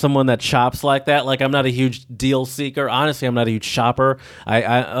I'm not someone that shops like that. Like I'm not a huge deal seeker. Honestly, I'm not a huge shopper.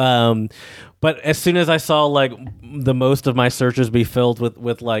 But as soon as I saw like the most of my searches be filled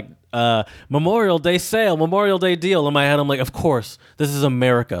with like Memorial Day sale, Memorial Day deal, in my head I'm like, of course, this is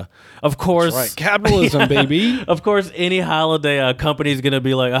America. Of course, that's right. Capitalism, baby. Of course, any holiday company is gonna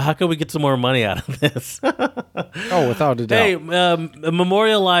be like, how can we get some more money out of this? Oh, without a doubt. Hey,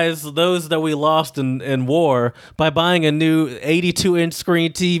 memorialize those that we lost in war by buying a new 82-inch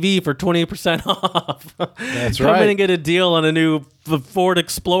screen TV for 20% off. That's Come right. in and get a deal on a new Ford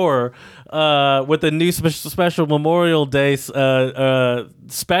Explorer with a new special Memorial Day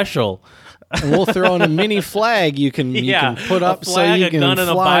special. And we'll throw in a mini flag you can put up so you can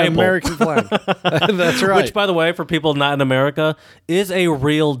fly an American flag. That's right. Which, by the way, for people not in America, is a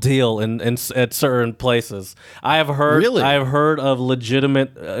real deal at certain places. I have heard of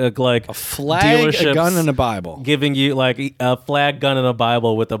legitimate like a flag, dealerships a gun, and a Bible giving you like a flag, gun, and a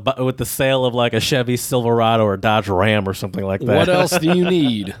Bible with the sale of like a Chevy Silverado or Dodge Ram or something like that. What else do you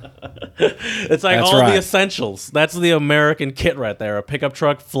need? It's like all the essentials. That's the American kit right there: a pickup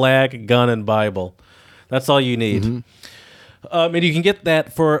truck, flag, gun, and Bible. That's all you need. Mm-hmm. And you can get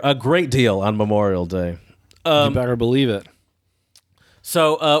that for a great deal on Memorial Day. You better believe it.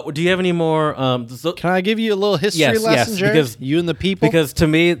 So, do you have any more? Can I give you a little history lesson, Jared? Because you and the people. Because to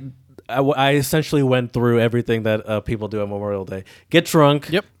me, I essentially went through everything that people do on Memorial Day. Get drunk.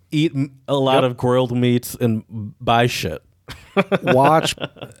 Yep. eat a lot of grilled meats and buy shit. Watch,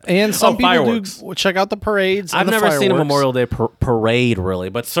 and some people fireworks. do check out the parades. I've and the never seen a fireworks. Memorial Day parade really,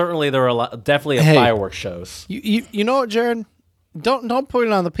 but certainly there are definitely fireworks shows. You know what, Jared? Don't put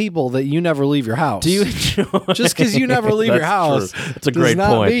it on the people that you never leave your house. Do you enjoy Just because you never leave your That's house? true. It's a great does not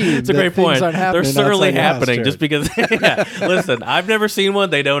point. mean It's a that great things point. aren't They're happening certainly outside your house, happening Jared. just because. Yeah, listen, I've never seen one.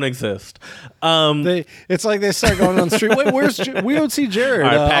 They don't exist. It's like they start going on the street. Wait, we don't see Jared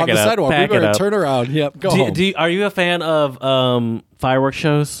All right, pack on it the up, sidewalk. We pack it better up. turn around. Yep, go home. Are you a fan of fireworks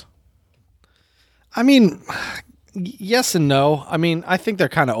shows? I mean, yes and no. I mean, I think they're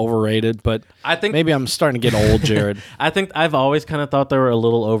kind of overrated, but I think maybe I'm starting to get old, Jared. I think I've always kind of thought they were a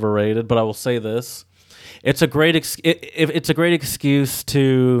little overrated, but I will say this: it's a great it's a great excuse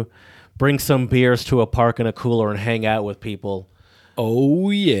to bring some beers to a park and a cooler and hang out with people. Oh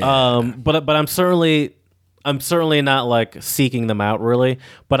yeah. But I'm certainly not like seeking them out really,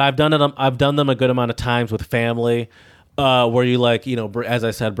 but I've done them a good amount of times with family. Where you as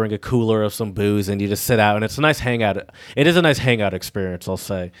I said, bring a cooler of some booze and you just sit out and it's a nice hangout. It is a nice hangout experience, I'll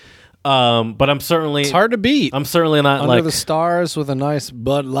say. But I'm certainly It's hard to beat. I'm certainly not Under like the stars with a nice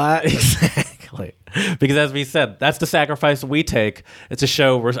Bud Light. exactly because as we said, that's the sacrifice we take. It's to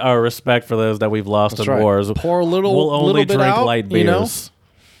show our respect for those that we've lost in right. wars. Pour a little- We'll only little bit drink out, light you know? beers.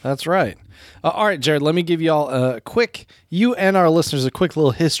 That's right. All right, Jared, let me give you all you and our listeners a quick little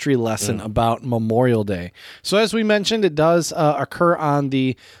history lesson about Memorial Day. So as we mentioned, it does occur on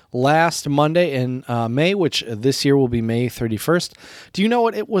the last Monday in May, which this year will be May 31st. Do you know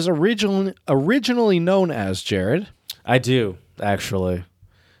what it was originally known as, Jared? I do actually.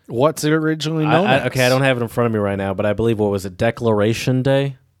 What's it originally known as? Okay, I don't have it in front of me right now, but I believe what was it? Declaration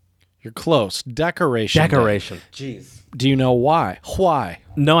Day. You're close. Decoration Day. Decoration. Jeez. Do you know why? Why?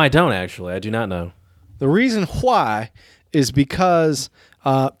 No, I don't actually. I do not know. The reason why is because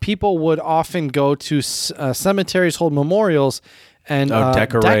people would often go to cemeteries, hold memorials, and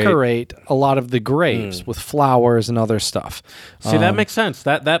decorate a lot of the graves with flowers and other stuff. See, that makes sense.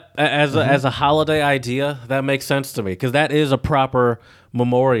 That as a holiday idea, that makes sense to me because that is a proper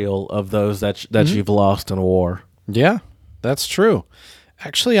memorial of those that you've lost in war. Yeah, that's true.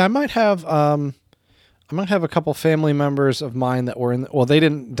 Actually, I might have a couple family members of mine that were they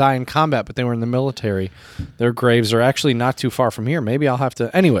didn't die in combat, but they were in the military. Their graves are actually not too far from here. Maybe I'll have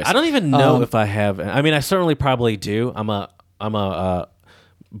to. Anyways, I don't even know if I have. I mean, I certainly probably do. I'm a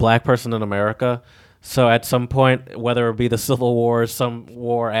black person in America, so at some point, whether it be the Civil War or some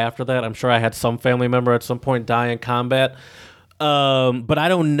war after that, I'm sure I had some family member at some point die in combat. But I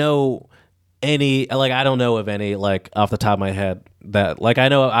don't know any. Like, I don't know of any off the top of my head. That I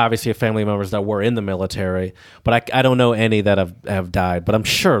know obviously of family members that were in the military, but I don't know any that have died. But I'm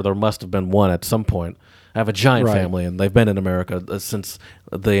sure there must have been one at some point. I have a giant family, and they've been in America since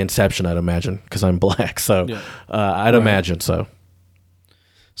the inception, I'd imagine, because I'm black. So I'd imagine so.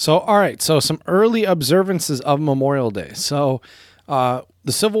 So, all right. So some early observances of Memorial Day. So the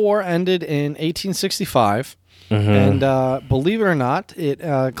Civil War ended in 1865. And believe it or not, it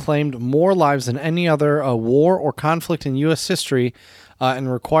claimed more lives than any other war or conflict in U.S. history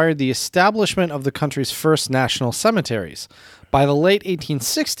and required the establishment of the country's first national cemeteries. By the late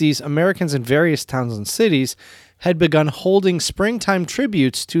 1860s, Americans in various towns and cities had begun holding springtime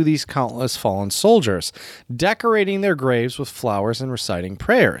tributes to these countless fallen soldiers, decorating their graves with flowers and reciting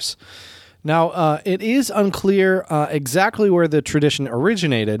prayers. Now, it is unclear exactly where the tradition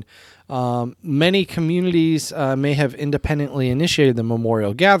originated. Many communities may have independently initiated the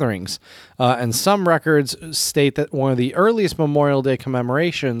memorial gatherings, and some records state that one of the earliest Memorial Day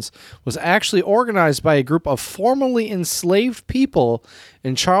commemorations was actually organized by a group of formerly enslaved people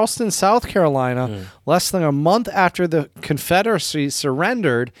in Charleston, South Carolina, less than a month after the Confederacy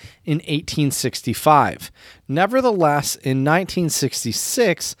surrendered in 1865. Nevertheless, in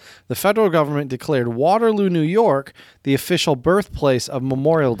 1966, the federal government declared Waterloo, New York, the official birthplace of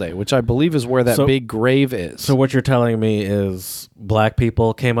Memorial Day, which I believe is where that big grave is. So what you're telling me is black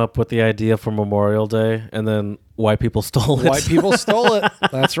people came up with the idea for Memorial Day, and then white people stole it. White people stole it.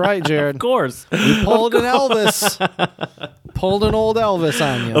 That's right, Jared. Of course. We pulled an Elvis. Pulled an old Elvis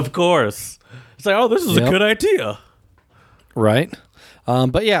on you. Of course. It's like, oh, this is a good idea. Right.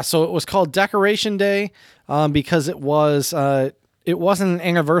 But yeah, so it was called Decoration Day because it wasn't an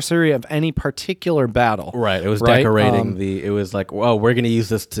anniversary of any particular battle. Right. It was decorating it was like, well, we're going to use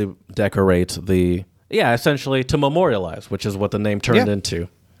this to decorate essentially to memorialize, which is what the name turned into.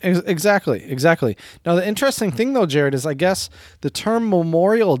 Exactly. Now, the interesting thing, though, Jared, is I guess the term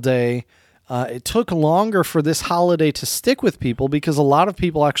Memorial Day it took longer for this holiday to stick with people because a lot of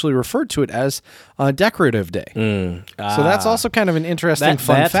people actually referred to it as Decorative Day. So that's also kind of an interesting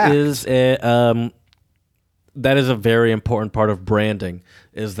fun fact. That is a very important part of branding.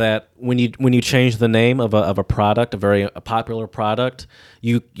 Is that when you change the name of a product, a popular product,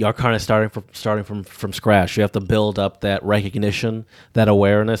 you're kind of starting from scratch. You have to build up that recognition, that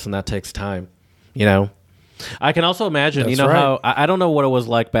awareness, and that takes time. I can also imagine. That's how I don't know what it was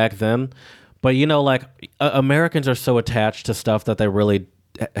like back then, but Americans are so attached to stuff that they really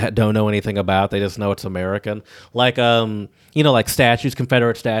don't know anything about. They just know it's American. Like like statues,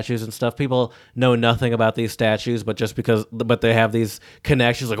 Confederate statues and stuff. People know nothing about these statues, but they have these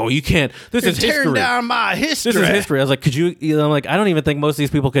connections. Like, oh, you can't. This is history. Tearing down my history. This is history. I was like, could you? I'm like, I don't even think most of these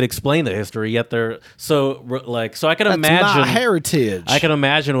people could explain the history. Yet they're so like. So I can imagine my heritage. I can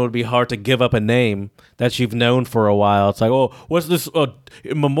imagine it would be hard to give up a name that you've known for a while. It's like, oh, what's this?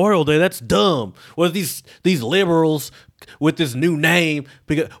 Memorial Day? That's dumb. What are these liberals with this new name?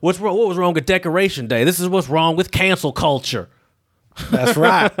 Because what was wrong with Decoration Day? This is what's wrong with cancel culture. That's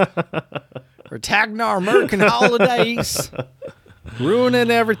right. We're attacking our American holidays,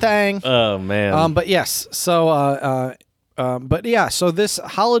 ruining everything. Oh man. But yes. So, but yeah. So this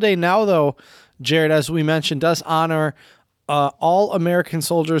holiday now, though, Jared, as we mentioned, does honor all American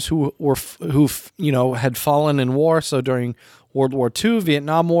soldiers who had fallen in war. So during World War II,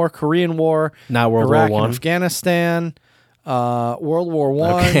 Vietnam War, Korean War, not World Iraq War I, and Afghanistan. World War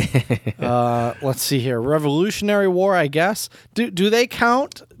One. Okay. Let's see here. Revolutionary War, I guess. Do they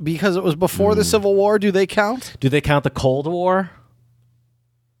count because it was before the Civil War? Do they count? Do they count the Cold War?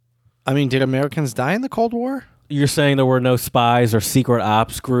 I mean, did Americans die in the Cold War? You're saying there were no spies or secret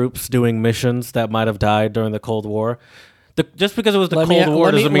ops groups doing missions that might have died during the Cold War? Just because it was the Cold War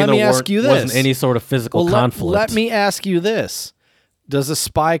doesn't mean there wasn't any sort of physical conflict. Let me ask you this. Does a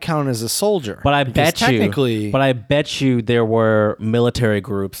spy count as a soldier? But I bet you there were military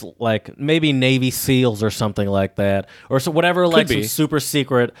groups, like maybe Navy SEALs or something like that, or so whatever, like some super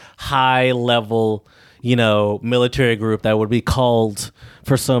secret, high level, military group that would be called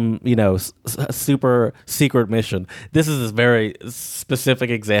for some, super secret mission. This is a very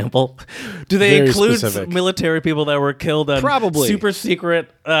specific example. Do they include military people that were killed on probably super secret?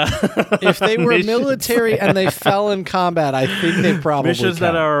 If they were military and they fell in combat, I think they probably missions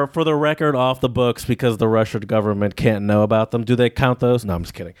count. That are, for the record, off the books because the Russian government can't know about them. Do they count those? No, I'm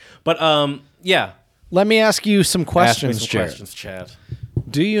just kidding. But yeah. Let me ask you some questions, Chad.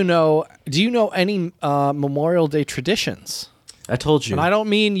 Do you know any Memorial Day traditions? I told you. And I don't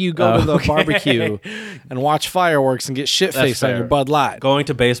mean you go to the barbecue and watch fireworks and get shit-faced on your Bud Light. Going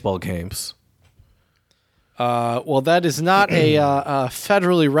to baseball games. Well, that is not a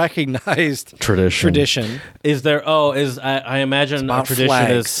federally recognized tradition. Is there? I imagine a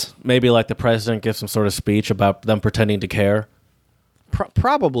tradition is maybe like the president gives some sort of speech about them pretending to care.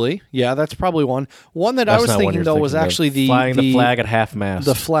 Probably, yeah, that's probably one. One that I was thinking though was actually the flying the flag at half mast.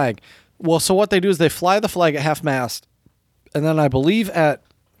 The flag. Well, so what they do is they fly the flag at half mast, and then I believe I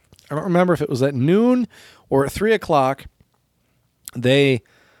don't remember if it was at noon or at 3:00.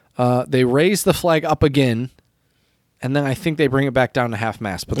 They raise the flag up again, and then I think they bring it back down to half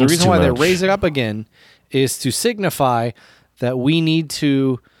mast. But the reason why they raise it up again is to signify that we need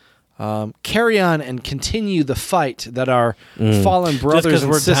to carry on and continue the fight that our fallen brothers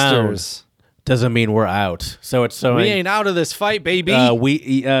and sisters. Doesn't mean we're out. So it's so we ain't out of this fight, baby.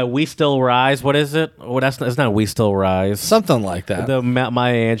 We still rise. What is it? Well, it's not we still rise. Something like that. The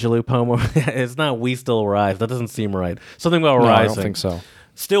Maya Angelou poem. It's not we still rise. That doesn't seem right. Something about rising. I don't think so.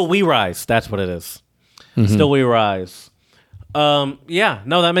 Still we rise. That's what it is. Mm-hmm. Still we rise. Yeah.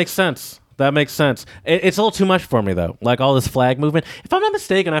 No, that makes sense. That makes sense. It's a little too much for me, though. Like all this flag movement. If I'm not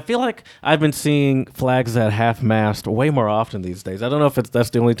mistaken, I feel like I've been seeing flags at half-mast way more often these days. I don't know if that's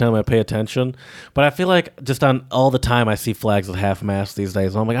the only time I pay attention, but I feel like just on all the time I see flags at half-mast these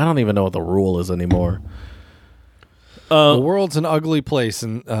days. I'm like, I don't even know what the rule is anymore. The world's an ugly place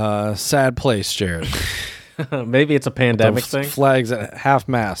and sad place, Jared. Maybe it's a pandemic thing. Flags at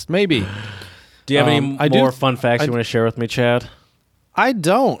half-mast. Maybe. Do you have any more fun facts you want to share with me, Chad? I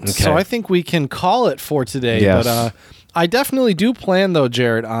don't. Okay. So I think we can call it for today. Yes. But I definitely do plan, though,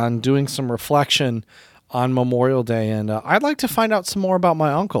 Jared, on doing some reflection on Memorial Day. And I'd like to find out some more about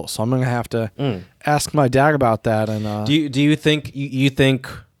my uncle. So I'm going to have to ask my dad about that. And do you think you think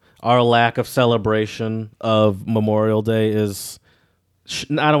our lack of celebration of Memorial Day is,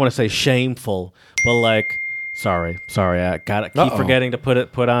 I don't want to say shameful, but like, Sorry. I gotta keep forgetting to put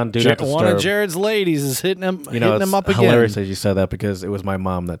on Do Not Disturb. One of Jared's ladies is hitting him up again. It's hilarious that you said that because it was my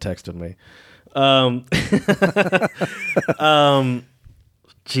mom that texted me.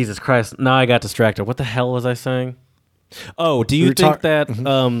 Jesus Christ! Now I got distracted. What the hell was I saying? Oh, do you were think that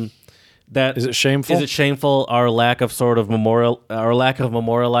that Is it shameful? Is it shameful our lack of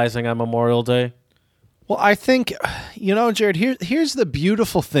memorializing on Memorial Day? Well, I think, Jared, here's the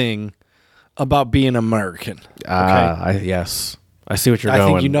beautiful thing about being American. Okay? Yes. I see what you're I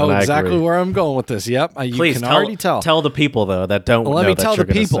going. think you know and I exactly agree. where I'm going with this. Yep. You Please can tell, already tell. Tell the people, though, that don't Well, let know me that tell you're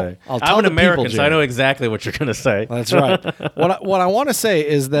the gonna people. say. I'll tell I'm the an people, American, so I Jared. know exactly what you're going to say. That's right. What I want to say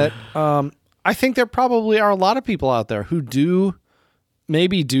is that I think there probably are a lot of people out there who do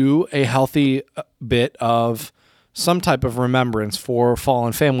a healthy bit of some type of remembrance for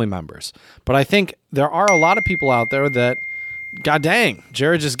fallen family members. But I think there are a lot of people out there that, god dang,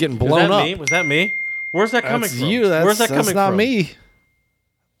 Jared's just getting blown up. Was that me? Where's that coming That's from? you. Where's that coming that's not from? me.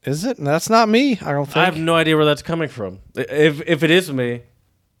 Is it? That's not me. I don't think. I have no idea where that's coming from. If it is me,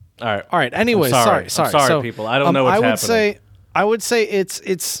 all right. All right. Anyway, I'm sorry. sorry. I'm sorry, So, people. I don't know what's happening. I would say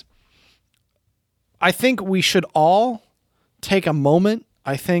it's. I think we should all take a moment.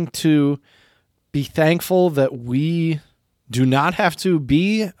 I think to be thankful that we do not have to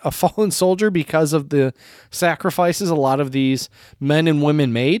be a fallen soldier because of the sacrifices a lot of these men and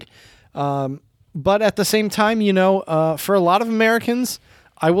women made. But at the same time, for a lot of Americans,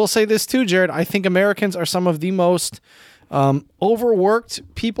 I will say this too, Jared. I think Americans are some of the most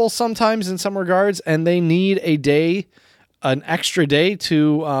overworked people sometimes in some regards, and they need an extra day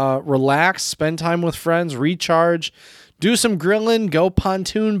to relax, spend time with friends, recharge, do some grilling, go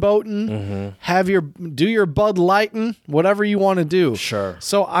pontoon boating, do your Bud Lighting, whatever you want to do. Sure.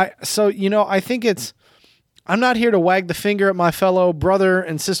 So I think I'm not here to wag the finger at my fellow brother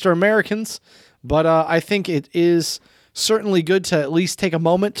and sister Americans, but I think it is certainly good to at least take a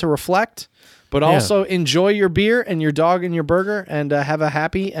moment to reflect, but also enjoy your beer and your dog and your burger and have a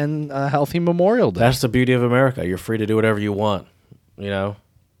happy and healthy Memorial Day. That's the beauty of America. You're free to do whatever you want, To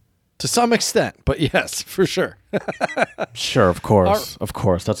some extent, but yes, for sure. Sure, of course. Of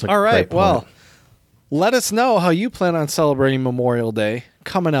course. That's a All right. great point. Well, let us know how you plan on celebrating Memorial Day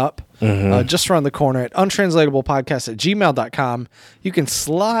coming up just around the corner at untranslatablepodcast@gmail.com. You can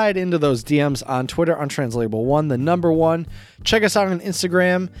slide into those DMs on Twitter, untranslatable1, the number 1. Check us out on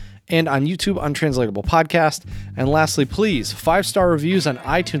Instagram and on YouTube, Untranslatable Podcast. And lastly, please, 5-star reviews on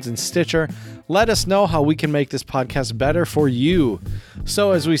iTunes and Stitcher. Let us know how we can make this podcast better for you.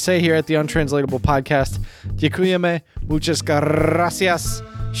 So as we say here at the Untranslatable Podcast, dziękujemy, muchas gracias,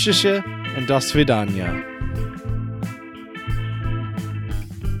 shishi, and do svidania.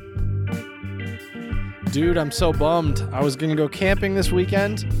 Dude, I'm so bummed. I was going to go camping this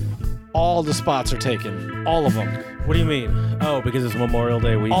weekend. All the spots are taken. All of them. What do you mean? Oh, because it's Memorial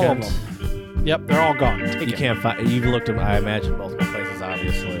Day weekend? All of them. Yep, they're all gone. You can't find. You've looked at, I imagine, multiple places,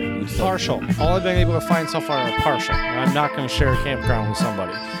 obviously. Partial. All I've been able to find so far are partial. And I'm not going to share a campground with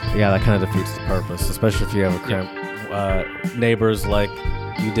somebody. Yeah, that kind of defeats the purpose, especially if you have neighbors like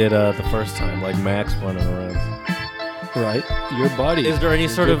you did the first time, like Max running around. Right. Your buddy. Is there any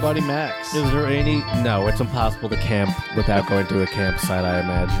sort of buddy Max? Is there any? No, it's impossible to camp without going to a campsite, I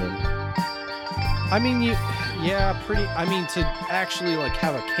imagine. I mean, to actually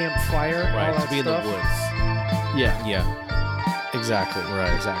have a campfire, Right, all that to be stuff. in the woods. Yeah, Yeah, exactly.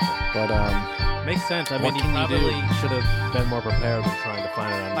 Right. Exactly. But makes sense. I What mean, can you you do? probably should have been more prepared than trying to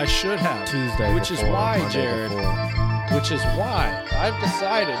find it on I should have. Tuesday, Which is before, why, Monday Jared, before. which is why I've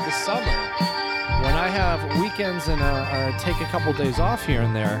decided this summer, when I have weekends and take a couple days off here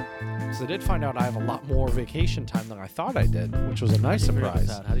and there, because I did find out I have a lot more vacation time than I thought I did, which was a nice surprise.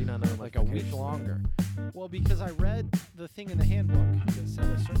 How do you not know? Like a week longer. Well, because I read the thing in the handbook that said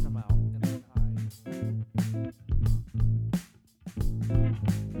a certain amount, and then I...